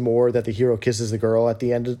audience cares more that the hero kisses the girl at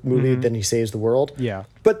the end of the movie than he saves the world. Yeah.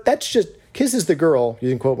 But that's just kisses the girl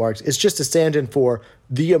using quote marks. It's just a stand-in for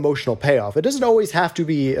the emotional payoff. It doesn't always have to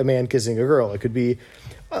be a man kissing a girl. It could be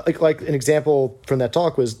like an example from that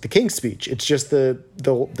talk was the King's Speech. It's just the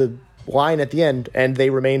line at the end, and they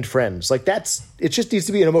remained friends. Like it just needs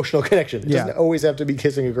to be an emotional connection. It doesn't always have to be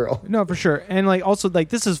kissing a girl. No, for sure. And like also like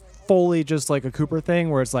this is fully just like a Cooper thing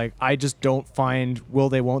where it's like I just don't find will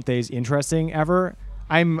they won't they's interesting ever.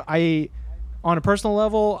 I on a personal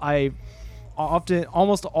level I often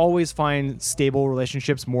almost always find stable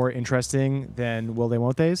relationships more interesting than will they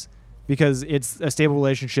won't they's, because it's a stable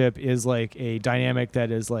relationship is like a dynamic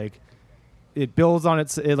that is like it builds on it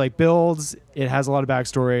has a lot of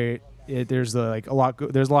backstory. There's a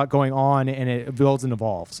lot going on, and it builds and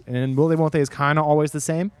evolves. And will they won't they is kind of always the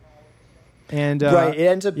same. And right, it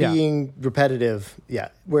ends up being repetitive. Yeah.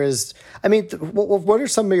 Whereas, I mean, what are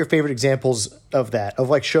some of your favorite examples of that? Of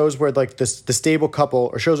like shows where like the stable couple,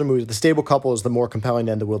 or shows or movies, the stable couple is the more compelling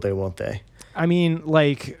than the will they won't they? I mean,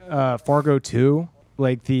 like Fargo 2,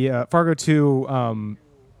 like the Fargo 2.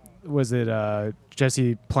 Was it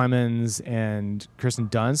Jesse Plemons and Kirsten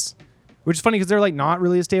Dunst? Which is funny because they're like not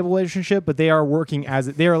really a stable relationship, but they are working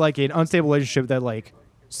they are like an unstable relationship that like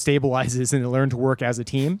stabilizes and they learn to work as a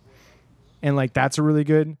team. And like that's a really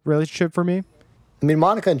good relationship for me. I mean,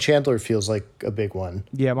 Monica and Chandler feels like a big one.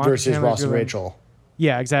 Yeah, Monica versus Ross and Rachel.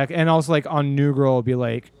 Yeah, exactly. And also like on New Girl, it'd be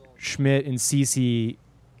like Schmidt and Cece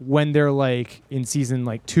when they're like in season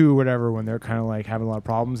like 2 or whatever, when they're kind of like having a lot of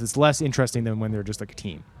problems, it's less interesting than when they're just like a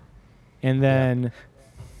team. And then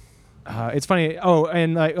it's funny. Oh,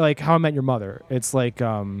 and like How I Met Your Mother. It's like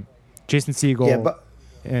Jason Segel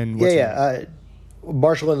and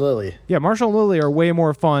Marshall and Lily. Yeah, Marshall and Lily are way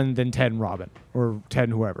more fun than Ted and Robin or Ted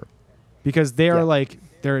and whoever, because they are like,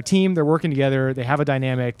 they're a team. They're working together. They have a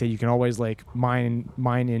dynamic that you can always like mine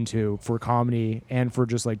into for comedy and for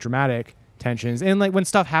just like dramatic tensions. And like when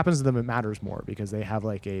stuff happens to them, it matters more because they have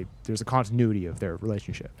like there's a continuity of their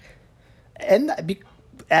relationship. And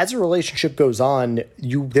as a relationship goes on,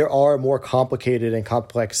 there are more complicated and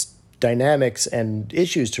complex dynamics and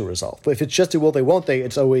issues to resolve. But if it's just a will they, won't they,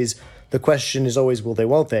 the question is always will they,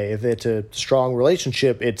 won't they. If it's a strong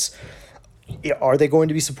relationship, it's, are they going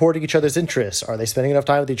to be supporting each other's interests? Are they spending enough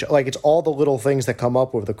time with each other? Like, it's all the little things that come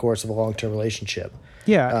up over the course of a long-term relationship.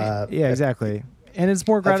 Yeah, exactly. And it's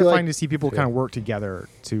more gratifying to see people kind of work together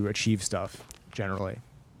to achieve stuff, generally.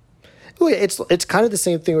 Well, it's kind of the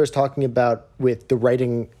same thing we were talking about with the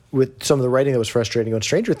writing, with some of the writing that was frustrating on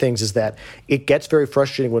Stranger Things, is that it gets very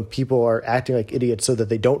frustrating when people are acting like idiots so that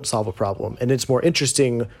they don't solve a problem. And it's more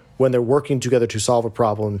interesting when they're working together to solve a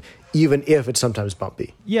problem, even if it's sometimes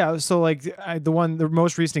bumpy. Yeah, so like the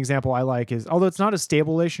most recent example I like is, although it's not a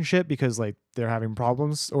stable relationship because like they're having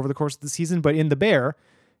problems over the course of the season, but in The Bear,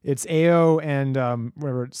 it's Ao and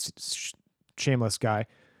whatever, shameless guy.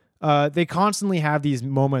 They constantly have these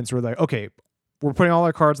moments where they're like, okay, we're putting all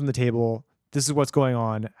our cards on the table. This is what's going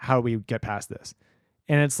on. How do we get past this?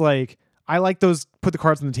 And it's like, I like those put the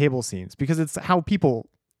cards on the table scenes because it's how people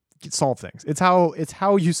solve things. It's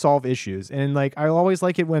how you solve issues. And like, I always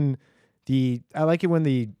like it when the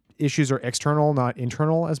issues are external, not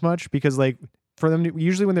internal as much, because like for them,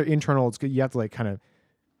 usually when they're internal, it's good. You have to like kind of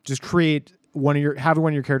just create one of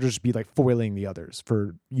your characters be like foiling the others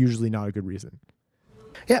for usually not a good reason.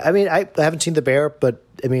 Yeah, I mean, I haven't seen The Bear, but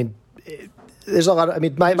I mean, there's a lot of, I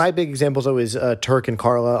mean, my big example is always Turk and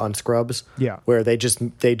Carla on Scrubs. Yeah. Where they just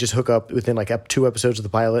hook up within like 2 episodes of the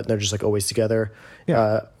pilot and they're just like always together.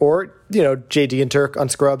 Yeah. Or, JD and Turk on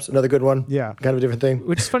Scrubs, another good one. Yeah. Kind of a different thing.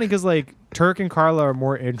 Which is funny because like Turk and Carla are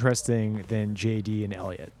more interesting than JD and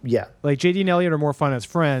Elliot. Yeah. Like JD and Elliot are more fun as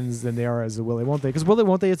friends than they are as a Will They Won't They. Because Will They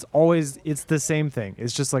Won't They, it's the same thing.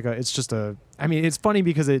 It's just I mean, it's funny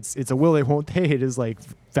because it's a Will They Won't They. It is like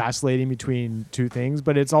vacillating between two things,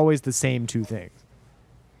 but it's always the same two things.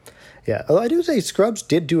 Yeah, although I do say Scrubs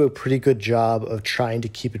did do a pretty good job of trying to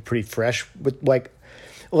keep it pretty fresh with like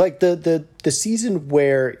the season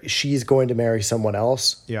where she's going to marry someone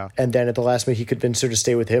else. Yeah. And then at the last minute he convinced her to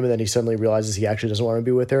stay with him, and then he suddenly realizes he actually doesn't want to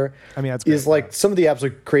be with her. I mean, that's great, is like some of the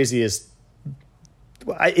absolute craziest.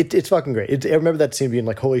 It's fucking great. I remember that scene being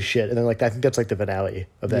like, holy shit. And then like, I think that's like the finale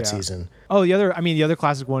of that season. Oh, the other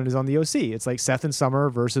classic one is on the OC. It's like Seth and Summer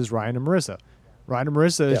versus Ryan and Marissa. Ryan and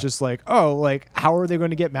Marissa is just like, oh, like, how are they going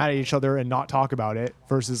to get mad at each other and not talk about it?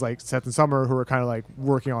 Versus like Seth and Summer, who are kind of like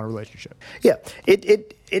working on a relationship. Yeah.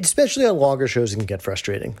 It especially on longer shows, it can get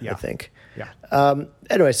frustrating, I think. Yeah.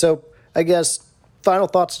 Anyway, so I guess final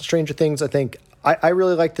thoughts on Stranger Things. I think I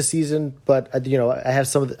really like the season, but I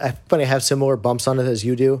have I have similar bumps on it as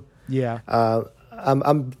you do. Yeah.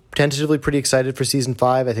 I'm tentatively pretty excited for season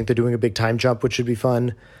 5. I think they're doing a big time jump, which should be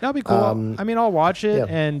fun. That'll be cool. I mean, I'll watch it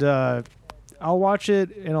and I'll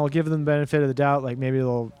give them the benefit of the doubt. Like maybe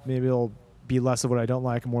it'll be less of what I don't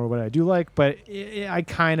like and more of what I do like. But I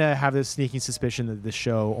kind of have this sneaking suspicion that this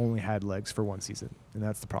show only had legs for one season, and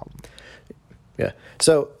that's the problem. Yeah.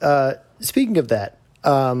 So speaking of that,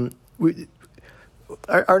 our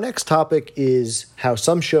next topic is how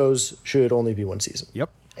some shows should only be one season. Yep.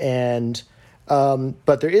 And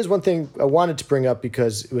but there is one thing I wanted to bring up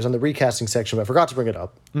because it was on the recasting section, but I forgot to bring it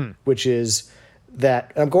up, which is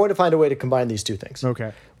that I'm going to find a way to combine these two things.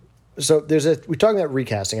 Okay. So we're talking about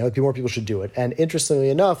recasting. I think more people should do it. And interestingly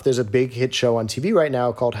enough, there's a big hit show on TV right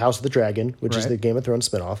now called House of the Dragon, which is the Game of Thrones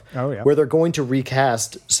spinoff. Oh, yeah. Where they're going to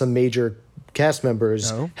recast some major cast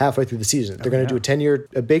members halfway through the season. They're going to do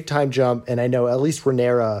a big time jump. And I know at least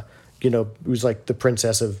Rhaenyra, who's like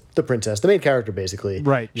the main character basically.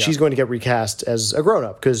 Right. Yeah. She's going to get recast as a grown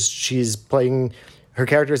up because she's playing. Her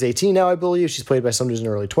character is 18 now, I believe. She's played by someone who's in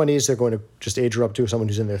their early 20s. They're going to just age her up to someone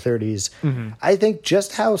who's in their 30s. Mm-hmm. I think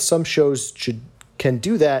just how some shows can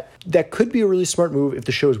do that could be a really smart move if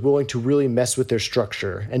the show is willing to really mess with their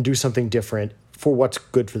structure and do something different for what's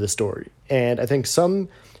good for the story. And I think some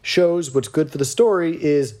shows, what's good for the story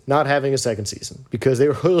is not having a second season because they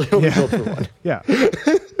were really only built for one. Yeah.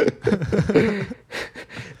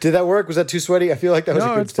 Did that work? Was that too sweaty? I feel like that was a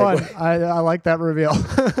good segue. Fun. I like that reveal.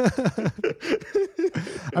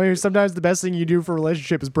 I mean, sometimes the best thing you do for a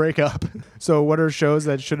relationship is break up. So what are shows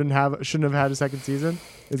that shouldn't have had a second season?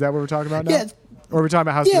 Is that what we're talking about now? Yeah. Or are we talking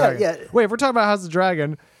about House of the Dragon? Yeah. Wait, if we're talking about House of the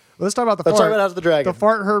Dragon, let's talk about the fart. Let's talk about House of the Dragon. The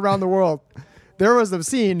fart heard around the world. There was a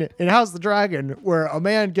scene in House of the Dragon where a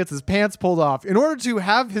man gets his pants pulled off in order to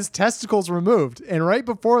have his testicles removed. And right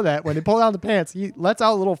before that, when they pull down the pants, he lets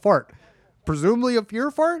out a little fart. Presumably a fear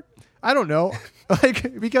fart? I don't know.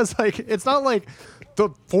 Because it's not like the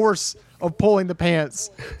force of pulling the pants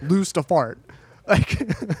loosed a fart.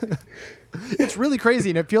 It's really crazy.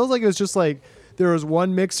 And it feels like it was just like there was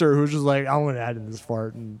one mixer who was just like, I want to add in this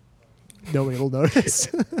fart, and nobody will notice.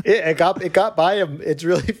 it got by him. It's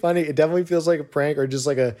really funny. It definitely feels like a prank, or just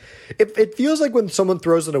like it feels like when someone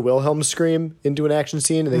throws in a Wilhelm scream into an action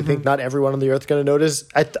scene and they think not everyone on the earth is going to notice.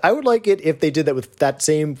 I would like it if they did that with that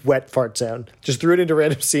same wet fart sound. Just threw it into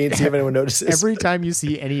random scenes, see if anyone notices. Every time you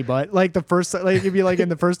see any butt, like the first, like it'd be like in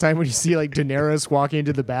the first time when you see like Daenerys walking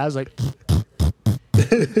into the baths, like.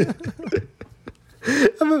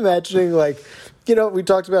 I'm imagining, we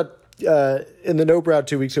talked about in the No Brow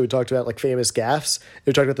 2 weeks ago, we talked about like famous gaffes.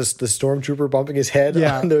 We talked about the Stormtrooper bumping his head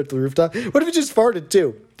on the rooftop. What if he just farted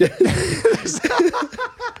too?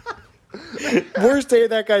 Worst day of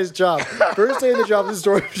that guy's job. First day of the job, the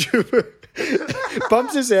Stormtrooper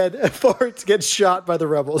bumps his head, farts, gets shot by the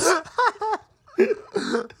rebels.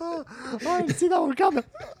 Oh, I didn't see that one coming.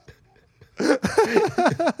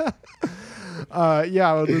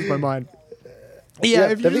 I would lose my mind. Yeah,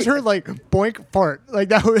 if you just heard like boink fart, like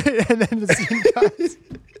that would, and then the scene dies.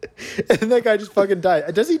 And then that guy just fucking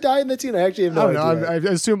died. Does he die in that scene? I actually have no idea. I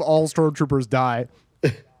assume all Stormtroopers die.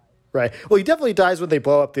 Right. Well, he definitely dies when they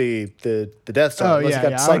blow up the Death Star. Oh, yeah.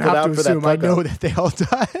 I don't have to assume. I know that they all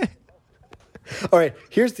die. All right.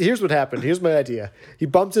 Here's what happened. Here's my idea. He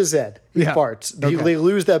bumps his head. He farts. Okay. They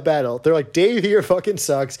lose that battle. They're like, Dave here fucking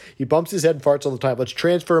sucks. He bumps his head and farts all the time. Let's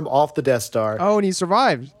transfer him off the Death Star. Oh, and he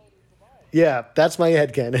survived. Yeah, that's my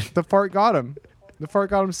headcanon. The fart got him. The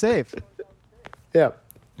fart got him safe. Yeah.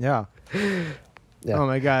 Yeah. Oh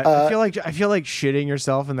my god. I feel like shitting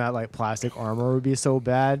yourself in that like plastic armor would be so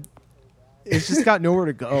bad. It's just got nowhere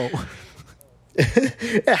to go.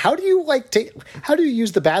 How do you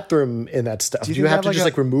use the bathroom in that stuff? Do you have to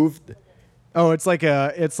just remove? Oh, it's like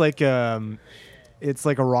a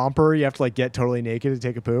romper. You have to like get totally naked to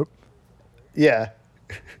take a poop. Yeah.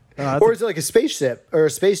 Or is it like a spaceship or a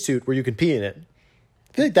spacesuit where you can pee in it?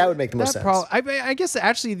 I feel like that would make the most sense. I guess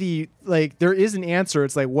actually there is an answer.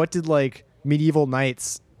 It's like, what did like medieval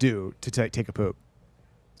knights do to take a poop?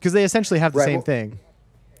 Because they essentially have the same thing.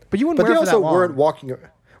 But you wouldn't wear it for that long. But they also weren't walking.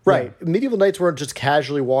 Right. Yeah. Medieval knights weren't just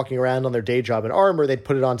casually walking around on their day job in armor. They'd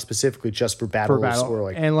put it on specifically just for battles.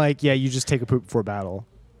 Or you just take a poop before battle.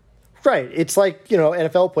 Right. It's like,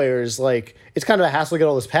 NFL players, like, it's kind of a hassle to get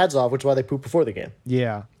all those pads off, which is why they poop before the game.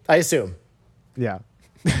 Yeah. I assume. Yeah.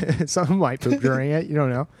 Some might poop during it. You don't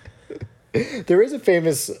know. There is a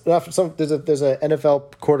famous, there's a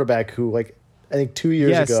NFL quarterback who, like, I think 2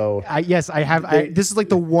 years ago. I have. This is like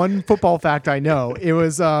the one football fact I know. It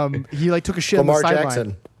was he like took a shit Lamar on the sideline.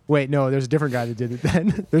 Jackson. Wait, no, there's a different guy that did it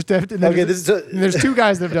then. There's two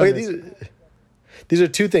guys that have done this. These are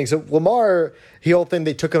two things. So Lamar, the whole thing,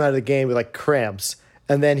 they took him out of the game with like cramps.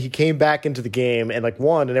 And then he came back into the game and like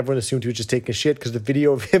won, and everyone assumed he was just taking a shit because the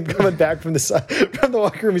video of him coming back from the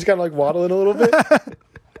locker room, he's kind of like waddling a little bit.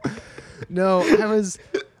 No,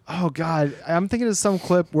 oh God, I'm thinking of some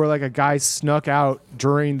clip where like a guy snuck out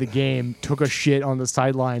during the game, took a shit on the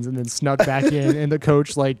sidelines, and then snuck back in, and the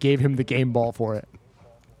coach like gave him the game ball for it.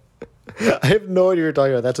 I have no idea what you're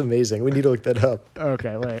talking about. That's amazing. We need to look that up.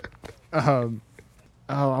 Okay, wait. I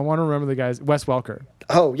want to remember the guys. Wes Welker.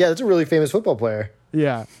 Oh yeah, that's a really famous football player.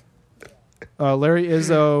 Yeah. Larry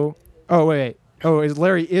Izzo. Oh, wait. Oh, is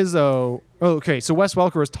Larry Izzo. Oh, okay. So Wes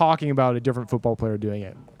Welker was talking about a different football player doing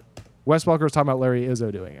it. Wes Welker was talking about Larry Izzo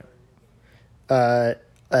doing it.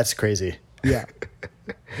 That's crazy. Yeah.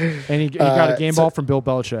 And he got a game ball from Bill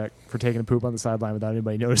Belichick for taking a poop on the sideline without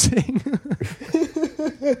anybody noticing.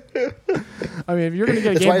 I mean, if you're going to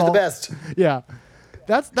get a game ball. That's why he's the best. Yeah.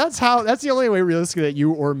 That's the only way realistically that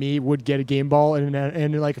you or me would get a game ball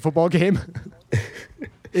in like a football game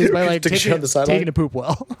is by like taking a poop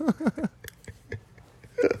well.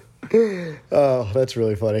 Oh, that's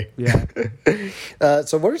really funny. Yeah.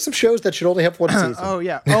 So what are some shows that should only have one season? Oh,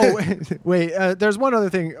 yeah. Oh, wait. There's one other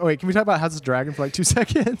thing. Oh, wait. Can we talk about House of the Dragon for like 2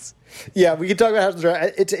 seconds? Yeah, we can talk about House of the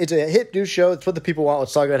Dragon. It's a hit new show. It's what the people want.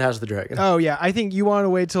 Let's talk about House of the Dragon. Oh, yeah. I think you want to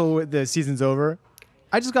wait till the season's over.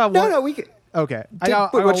 I just got one. No, we can. Okay.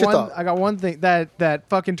 What's your thought? I got one thing. That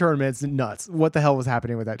fucking tournament's nuts. What the hell was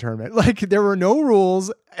happening with that tournament? Like, there were no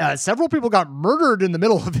rules. Several people got murdered in the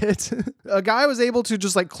middle of it. A guy was able to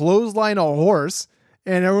just like clothesline a horse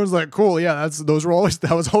And everyone's like, cool, yeah,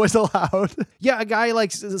 that was always allowed. Yeah, a guy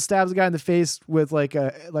like stabs a guy in the face with like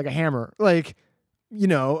a hammer. Like,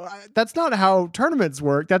 that's not how tournaments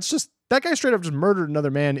work. That's just, that guy straight up just murdered another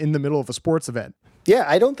man in the middle of a sports event. Yeah,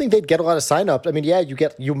 I don't think they'd get a lot of sign-ups. I mean, yeah,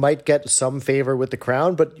 you might get some favor with the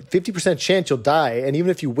crown, but 50% chance you'll die. And even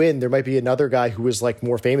if you win, there might be another guy who is like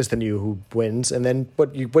more famous than you who wins. And then,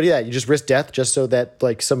 you just risk death just so that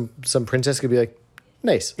like some princess could be like,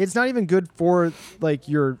 nice. It's not even good for like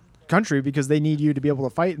your country because they need you to be able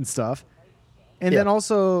to fight and stuff. And then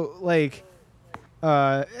also like,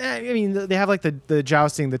 I mean, they have like the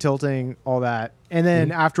jousting, the tilting, all that. And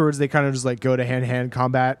then afterwards they kind of just like go to hand-to-hand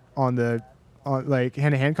combat on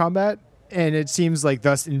hand-to-hand combat. And it seems like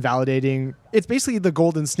thus invalidating. It's basically the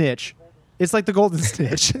golden snitch. It's like the golden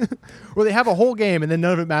snitch where they have a whole game and then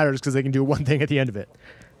none of it matters because they can do one thing at the end of it.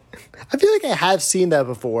 I feel like I have seen that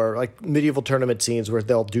before, like medieval tournament scenes where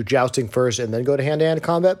they'll do jousting first and then go to hand-to-hand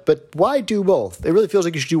combat. But why do both? It really feels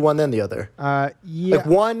like you should do one then the other. Yeah. Like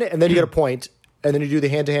one and then you get a point, and then you do the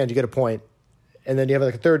hand-to-hand, you get a point, and then you have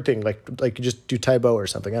like a third thing, like you just do Taibo or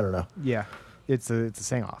something. I don't know. Yeah, it's a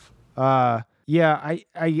sing-off. Yeah,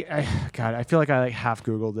 God, I feel like I like half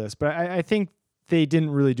Googled this, but I think they didn't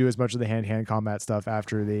really do as much of the hand-to-hand combat stuff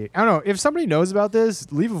after the. I don't know if somebody knows about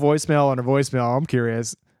this. Leave a voicemail on a voicemail. I'm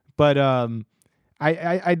curious. But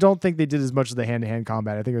I don't think they did as much of the hand-to-hand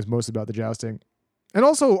combat. I think it was mostly about the jousting. And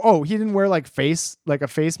also, he didn't wear like a face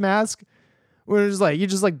mask. Where it's like you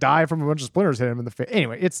just like die from a bunch of splinters hit him in the face.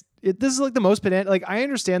 Anyway, this is like the most pedant. Like I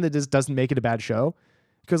understand that this doesn't make it a bad show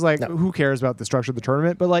because like who cares about the structure of the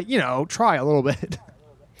tournament? But like try a little bit.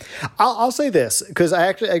 I'll say this because I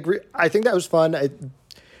actually agree. I think that was fun.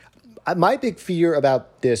 My big fear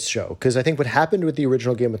about this show, because I think what happened with the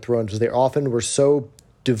original Game of Thrones was they often were so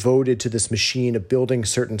devoted to this machine of building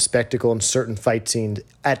certain spectacle and certain fight scenes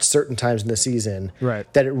at certain times in the season,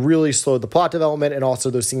 right, that it really slowed the plot development, and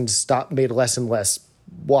also those scenes made less and less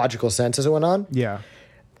logical sense as it went on. Yeah.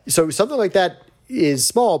 So something like that is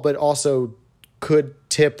small, but also could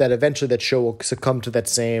tip that eventually that show will succumb to that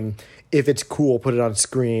same, if it's cool, put it on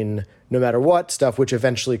screen, no matter what stuff, which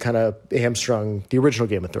eventually kind of hamstrung the original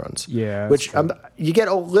Game of Thrones. Yeah. Which you get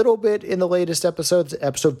a little bit in the latest episodes,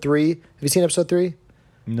 episode 3. Have you seen episode 3?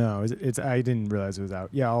 No, it's. I didn't realize it was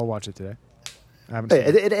out. Yeah, I'll watch it today.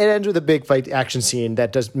 It ends with a big fight action scene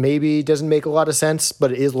that doesn't make a lot of sense,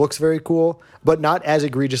 but it looks very cool, but not as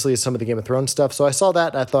egregiously as some of the Game of Thrones stuff. So I saw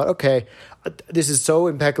that and I thought, okay, this is so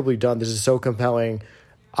impeccably done. This is so compelling.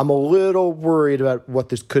 I'm a little worried about what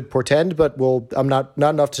this could portend, but I'm not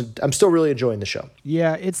enough to. I'm still really enjoying the show.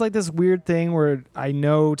 Yeah, it's like this weird thing where I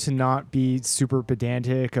know to not be super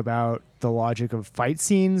pedantic about the logic of fight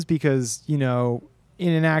scenes because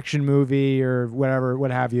in an action movie or whatever, what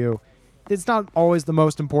have you, it's not always the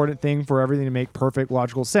most important thing for everything to make perfect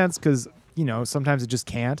logical sense because, sometimes it just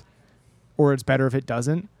can't, or it's better if it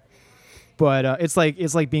doesn't. But it's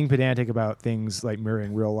like being pedantic about things like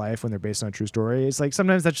mirroring real life when they're based on a true story. It's like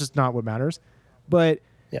sometimes that's just not what matters. But,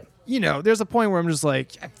 there's a point where I'm just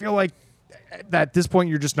like, I feel like at this point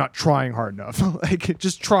you're just not trying hard enough. Like,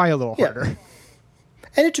 just try a little harder.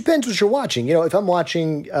 And it depends what you're watching. If I'm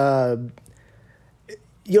watching...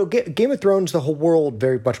 Game of Thrones, the whole world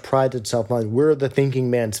very much prides itself on we're the thinking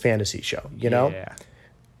man's fantasy show, Yeah.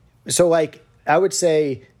 So, like, I would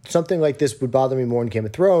say something like this would bother me more in Game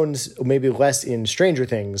of Thrones, maybe less in Stranger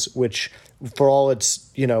Things, which, for all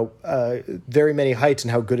its, very many heights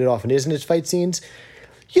and how good it often is in its fight scenes,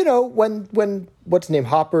 when what's his name,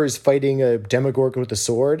 Hopper is fighting a Demogorgon with a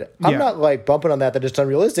sword, I'm not like bumping on that it's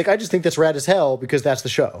unrealistic. I just think that's rad as hell because that's the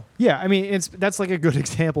show. Yeah, I mean that's like a good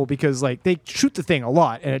example because like they shoot the thing a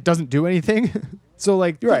lot and it doesn't do anything. So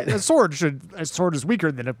like a sword is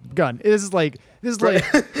weaker than a gun. This is like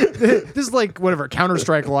whatever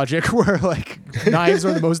Counter-Strike logic where like knives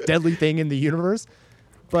are the most deadly thing in the universe.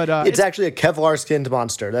 But it's actually a Kevlar skinned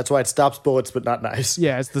monster. That's why it stops bullets but not knives.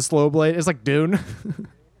 Yeah, it's the slow blade. It's like Dune.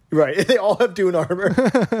 Right. They all have Dune armor.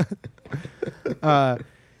 Yeah,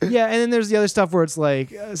 and then there's the other stuff where it's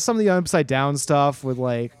like some of the upside down stuff with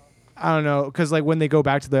like, I don't know, because like when they go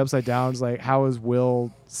back to the upside down, it's like, how is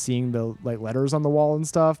Will seeing the like letters on the wall and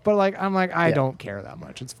stuff? But like, I'm like, I don't care that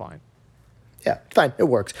much. It's fine. Yeah, fine. It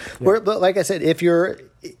works. Yeah. But like I said,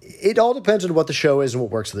 it all depends on what the show is and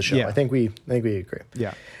what works for the show. Yeah. I think we agree.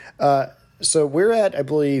 Yeah. So we're at, I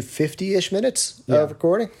believe, 50-ish minutes of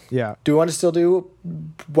recording. Yeah. Do you want to still do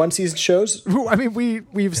one season shows? I mean,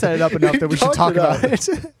 we've set it up enough that we should talk about it.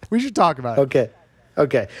 We should talk about it.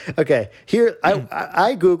 Okay. Here,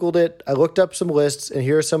 I Googled it. I looked up some lists, and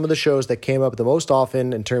here are some of the shows that came up the most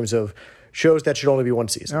often in terms of shows that should only be one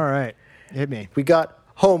season. All right. Hit me. We got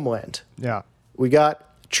Homeland. Yeah. We got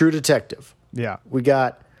True Detective. Yeah. We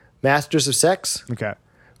got Masters of Sex. Okay.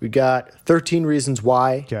 We got 13 Reasons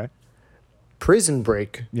Why. Okay. Prison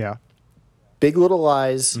Break. Yeah. Big Little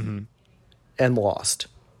Lies. And Lost.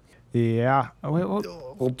 Yeah. Oh, wait, well,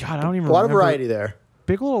 God, I don't even remember. A lot of variety there.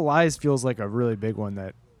 Big Little Lies feels like a really big one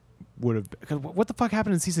that would have... What the fuck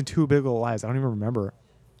happened in season 2 of Big Little Lies? I don't even remember.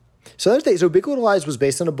 So Big Little Lies was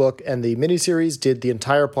based on a book, and the miniseries did the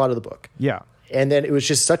entire plot of the book. Yeah. And then it was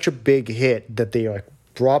just such a big hit that they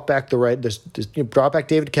brought back brought back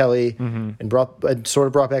David Kelly and sort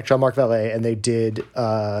of brought back Jean-Marc Vallée, and they did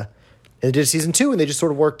season 2, and they just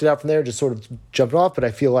sort of worked it out from there, just sort of jumped off. But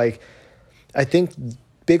I think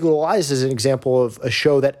Big Little Lies is an example of a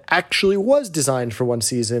show that actually was designed for one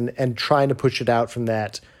season, and trying to push it out from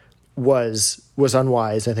that was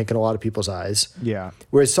unwise, I think, in a lot of people's eyes. Yeah.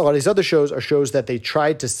 Whereas a lot of these other shows are shows that they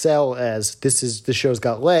tried to sell as this show's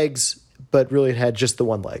got legs, but really it had just the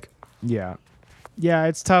one leg. Yeah. Yeah,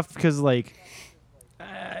 it's tough because like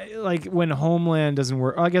when Homeland doesn't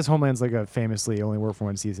work, I guess Homeland's like a famously only worked for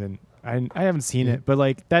one season. I haven't seen it, but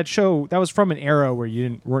like that show, that was from an era where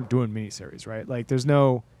you weren't doing miniseries, right? Like there's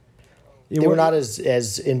no... They were not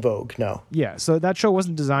as in vogue, no. Yeah, so that show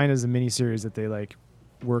wasn't designed as a miniseries that they like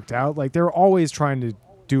worked out. Like they were always trying to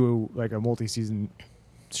do like a multi-season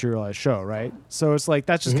serialized show, right? So it's like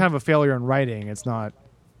that's just kind of a failure in writing. It's not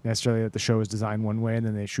necessarily that the show was designed one way and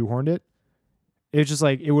then they shoehorned it. It's just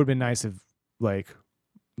like it would have been nice if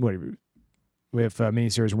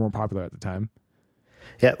miniseries were more popular at the time.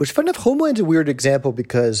 Yeah, which funny enough, Homeland's a weird example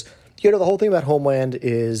because the whole thing about Homeland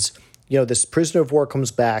is this prisoner of war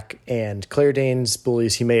comes back and Claire Danes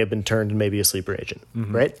believes he may have been turned and maybe a sleeper agent,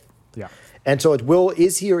 right? Yeah. And so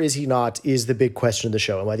is he or is he not is the big question of the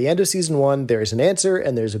show. And by the end of season 1, there is an answer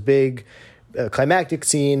and there's a big climactic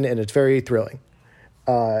scene and it's very thrilling.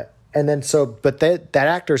 But that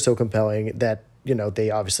actor is so compelling that, they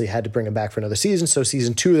obviously had to bring him back for another season. So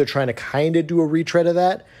season 2, they're trying to kind of do a retread of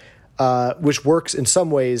that, which works in some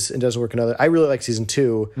ways and doesn't work in other. I really like season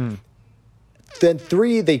 2. Then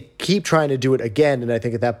 3, they keep trying to do it again. And I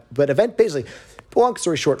think basically, long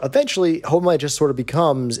story short, eventually Homeland just sort of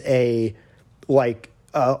becomes just like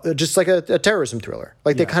a terrorism thriller.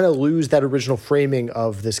 Like they kind of lose that original framing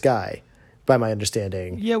of this guy, by my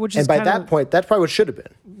understanding. Yeah, which is, and by that point, that's probably what should have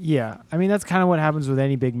been. Yeah, I mean that's kind of what happens with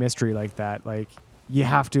any big mystery like that. Like you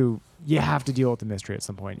have to deal with the mystery at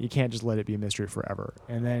some point. You can't just let it be a mystery forever,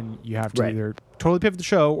 and then you have to either totally pivot the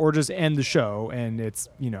show or just end the show. And it's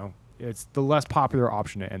it's the less popular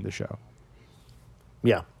option to end the show.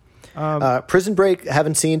 Yeah. Prison Break,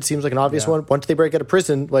 haven't seen, seems like an obvious one. Once they break out of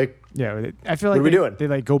prison, I feel like what are we doing? They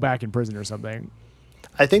like go back in prison or something.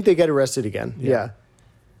 I think they get arrested again. Yeah.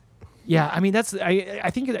 Yeah, I mean I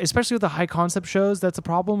think especially with the high concept shows, that's a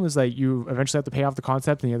problem. Is like you eventually have to pay off the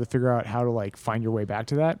concept, and you have to figure out how to like find your way back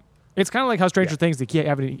to that. It's kind of like how Stranger Things, they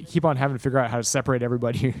keep on having to figure out how to separate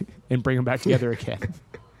everybody and bring them back together again.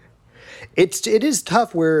 It is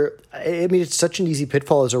tough where, I mean, it's such an easy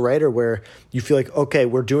pitfall as a writer where you feel like, okay,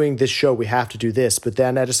 we're doing this show, we have to do this. But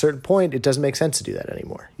then at a certain point, it doesn't make sense to do that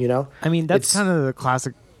anymore, I mean, that's kind of the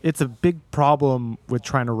classic. It's a big problem with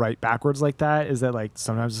trying to write backwards like that, is that like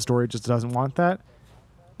sometimes the story just doesn't want that.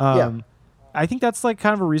 I think that's like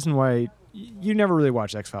kind of a reason why you never really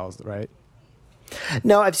watched X-Files, right?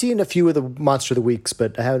 No, I've seen a few of the Monster of the Weeks,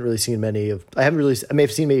 but I haven't really seen many of. I may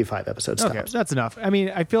have seen maybe 5 episodes. Okay, that's enough. I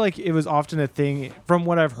mean, I feel like it was often a thing, from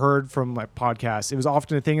what I've heard from my podcast, it was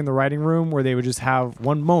often a thing in the writing room where they would just have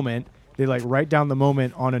one moment. They like write down the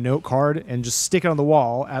moment on a note card and just stick it on the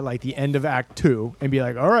wall at like the end of Act 2 and be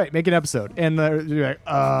like, "All right, make an episode." And they're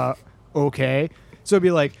like, okay. So it'd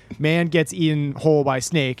be like, man gets eaten whole by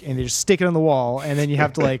snake, and they just stick it on the wall, and then you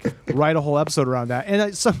have to like write a whole episode around that.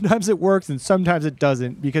 And sometimes it works, and sometimes it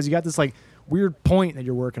doesn't, because you got this like weird point that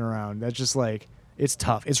you're working around. That's just like, it's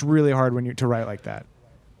tough. It's really hard to write like that.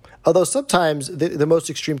 Although sometimes the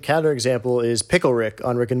most extreme counterexample is Pickle Rick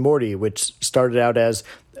on Rick and Morty, which started out as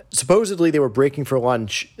supposedly they were breaking for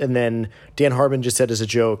lunch, and then Dan Harmon just said as a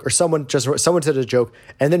joke, or someone said a joke,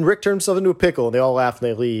 and then Rick turned himself into a pickle, and they all laugh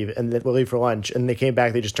and they leave, and then we'll leave for lunch, and they came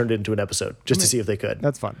back, they just turned it into an episode just to see if they could.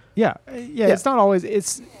 That's fun. Yeah. It's not always.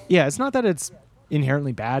 It's not that it's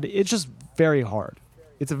inherently bad. It's just very hard.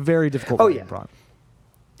 It's a very difficult. Problem.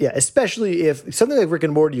 Yeah, especially if something like Rick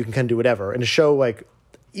and Morty, you can kind of do whatever, and a show like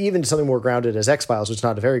even something more grounded as X-Files, which is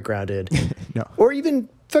not very grounded, no, or even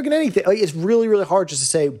fucking anything. Like, it's really, really hard just to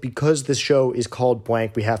say, because this show is called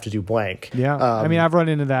blank, we have to do blank. Yeah. I mean, I've run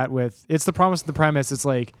into that with, it's the promise of the premise. It's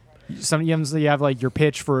like, sometimes you have like your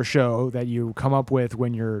pitch for a show that you come up with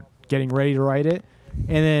when you're getting ready to write it. And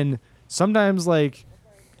then sometimes like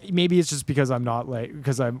maybe it's just because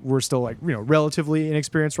we're still like, relatively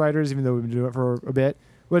inexperienced writers, even though we've been doing it for a bit,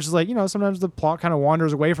 which is like, sometimes the plot kind of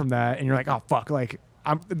wanders away from that and you're like, oh fuck, like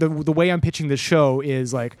the way I'm pitching this show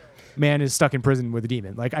is like, man is stuck in prison with a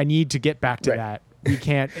demon. Like I need to get back to that. We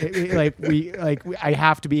can't I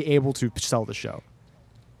have to be able to sell the show.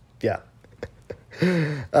 Yeah.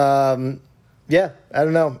 Yeah, I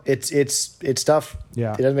don't know. It's tough.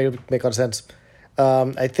 Yeah. It doesn't make a lot of sense.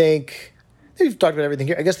 I think we've talked about everything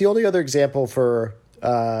here. I guess the only other example for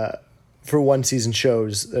one season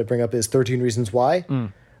shows that I bring up is 13 Reasons Why,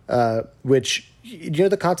 which, do you know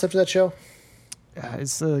the concept of that show?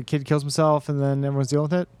 It's the kid kills himself and then everyone's dealing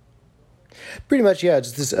with it. Pretty much, yeah.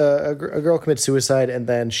 It's this a girl commits suicide and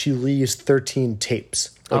then she leaves 13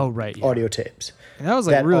 tapes. Audio tapes. And that was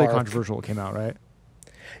like really controversial. It came out, right?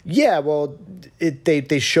 Yeah, well,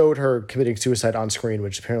 they showed her committing suicide on screen,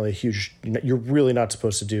 which is apparently a huge. You're really not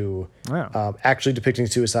supposed to do. Wow. Actually depicting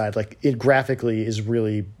suicide, like it graphically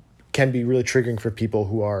can be really triggering for people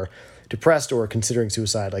who are depressed or considering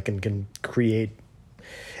suicide, like and can create.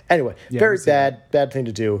 Anyway, very bad thing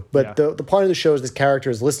to do. But the point of the show is this character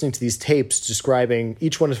is listening to these tapes describing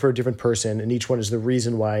each one is for a different person, and each one is the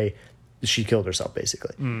reason why she killed herself,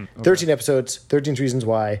 basically. Okay. 13 episodes, 13 reasons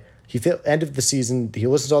why. End of the season, he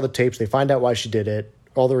listens to all the tapes, they find out why she did it,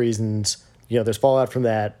 all the reasons, there's fallout from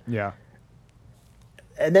that. Yeah.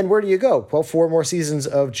 And then where do you go? Well, 4 more seasons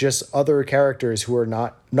of just other characters who are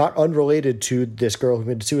not unrelated to this girl who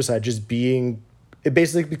committed suicide, just being, it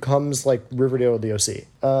basically becomes like Riverdale or the OC.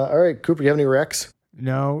 All right, Cooper, you have any recs?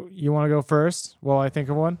 No, you want to go first while I think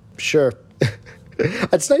of one? Sure.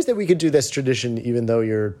 It's nice that we can do this tradition, even though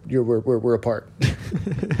we're apart.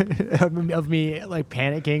 of me like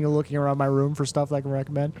panicking and looking around my room for stuff that I can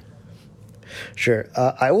recommend. Sure,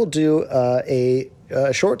 I will do a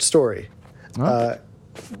short story,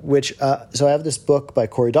 which so I have this book by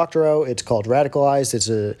Cory Doctorow. It's called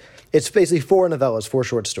Radicalized. It's basically 4 novellas, 4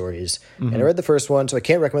 short stories, and I read the first one, so I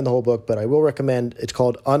can't recommend the whole book, but I will recommend. It's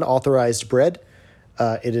called Unauthorized Bread.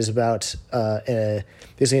 It is about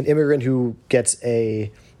basically an immigrant who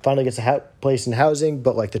finally gets a place in housing,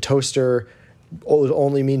 but like the toaster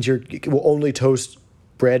only means will only toast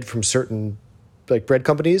bread from certain like bread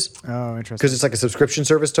companies. Oh, interesting. Because it's like a subscription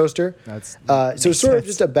service toaster. So it's sort of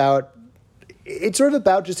just about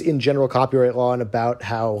just in general copyright law and about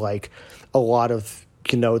how like a lot of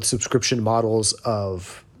the subscription models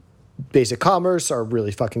of basic commerce are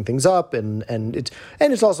really fucking things up, and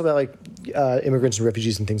it's also about like immigrants and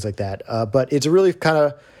refugees and things like that. But it's a really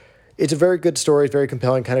it's a very good story, very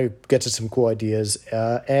compelling, kind of gets at some cool ideas,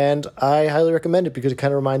 and I highly recommend it because it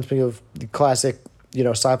kind of reminds me of the classic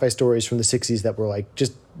sci-fi stories from the 60s that were like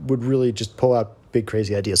would really just pull out big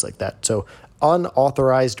crazy ideas like that. So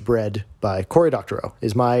Unauthorized Bread by Cory Doctorow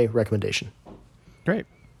is my recommendation. Great.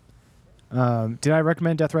 Did I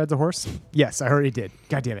recommend Death Rides a Horse? Yes, I already did.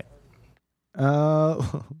 God damn it.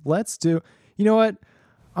 Let's do. You know what?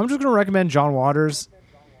 I'm just gonna recommend John Waters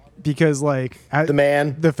because, like,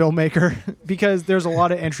 the filmmaker, because there's a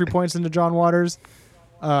lot of entry points into John Waters.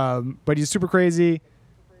 But he's super crazy.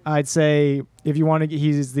 I'd say if you want to,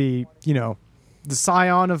 he's the the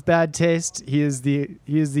scion of bad taste. He is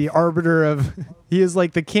the arbiter of. He is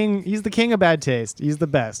like the king. He's the king of bad taste. He's the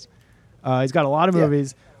best. He's got a lot of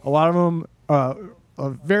movies. A lot of them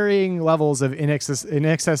of varying levels of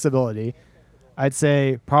inaccessibility. I'd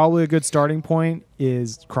say probably a good starting point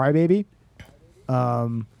is Crybaby.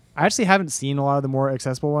 I actually haven't seen a lot of the more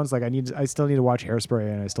accessible ones. Like I still need to watch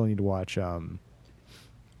Hairspray, and I still need to watch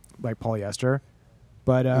like Polyester.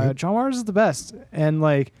 But John Waters is the best, and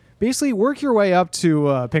like basically work your way up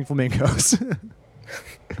to Pink Flamingos.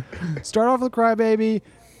 Start off with Crybaby.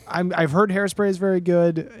 I've heard Hairspray is very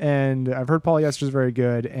good, and I've heard Polyester is very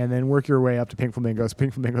good, and then work your way up to Pink Flamingos.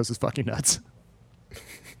 Pink Flamingos is fucking nuts.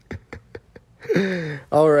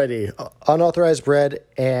 Alrighty, Unauthorized Bread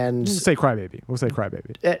and We'll say Crybaby.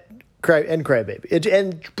 Crybaby,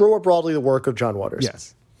 and more broadly the work of John Waters.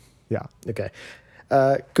 Yes. Yeah. Okay.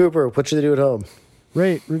 Cooper, what should they do at home?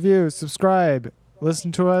 Rate, review, subscribe,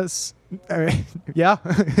 listen to us. Yeah.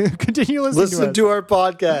 Continue listening to us. Listen to our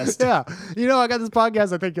podcast. Yeah. I got this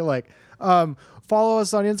podcast I think you'll like. Follow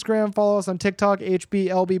us on Instagram. Follow us on TikTok.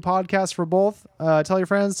 HBLB Podcast for both. Tell your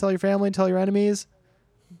friends. Tell your family. Tell your enemies.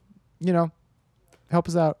 Help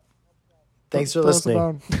us out. Thanks for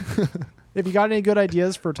listening. If you got any good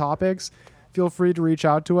ideas for topics, feel free to reach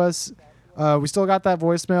out to us. We still got that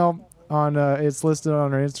voicemail on. It's listed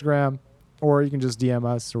on our Instagram, or you can just DM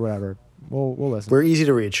us or whatever. We'll listen. We're easy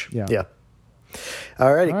to reach. Yeah. Alrighty.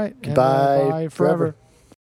 All right. Goodbye. Bye forever.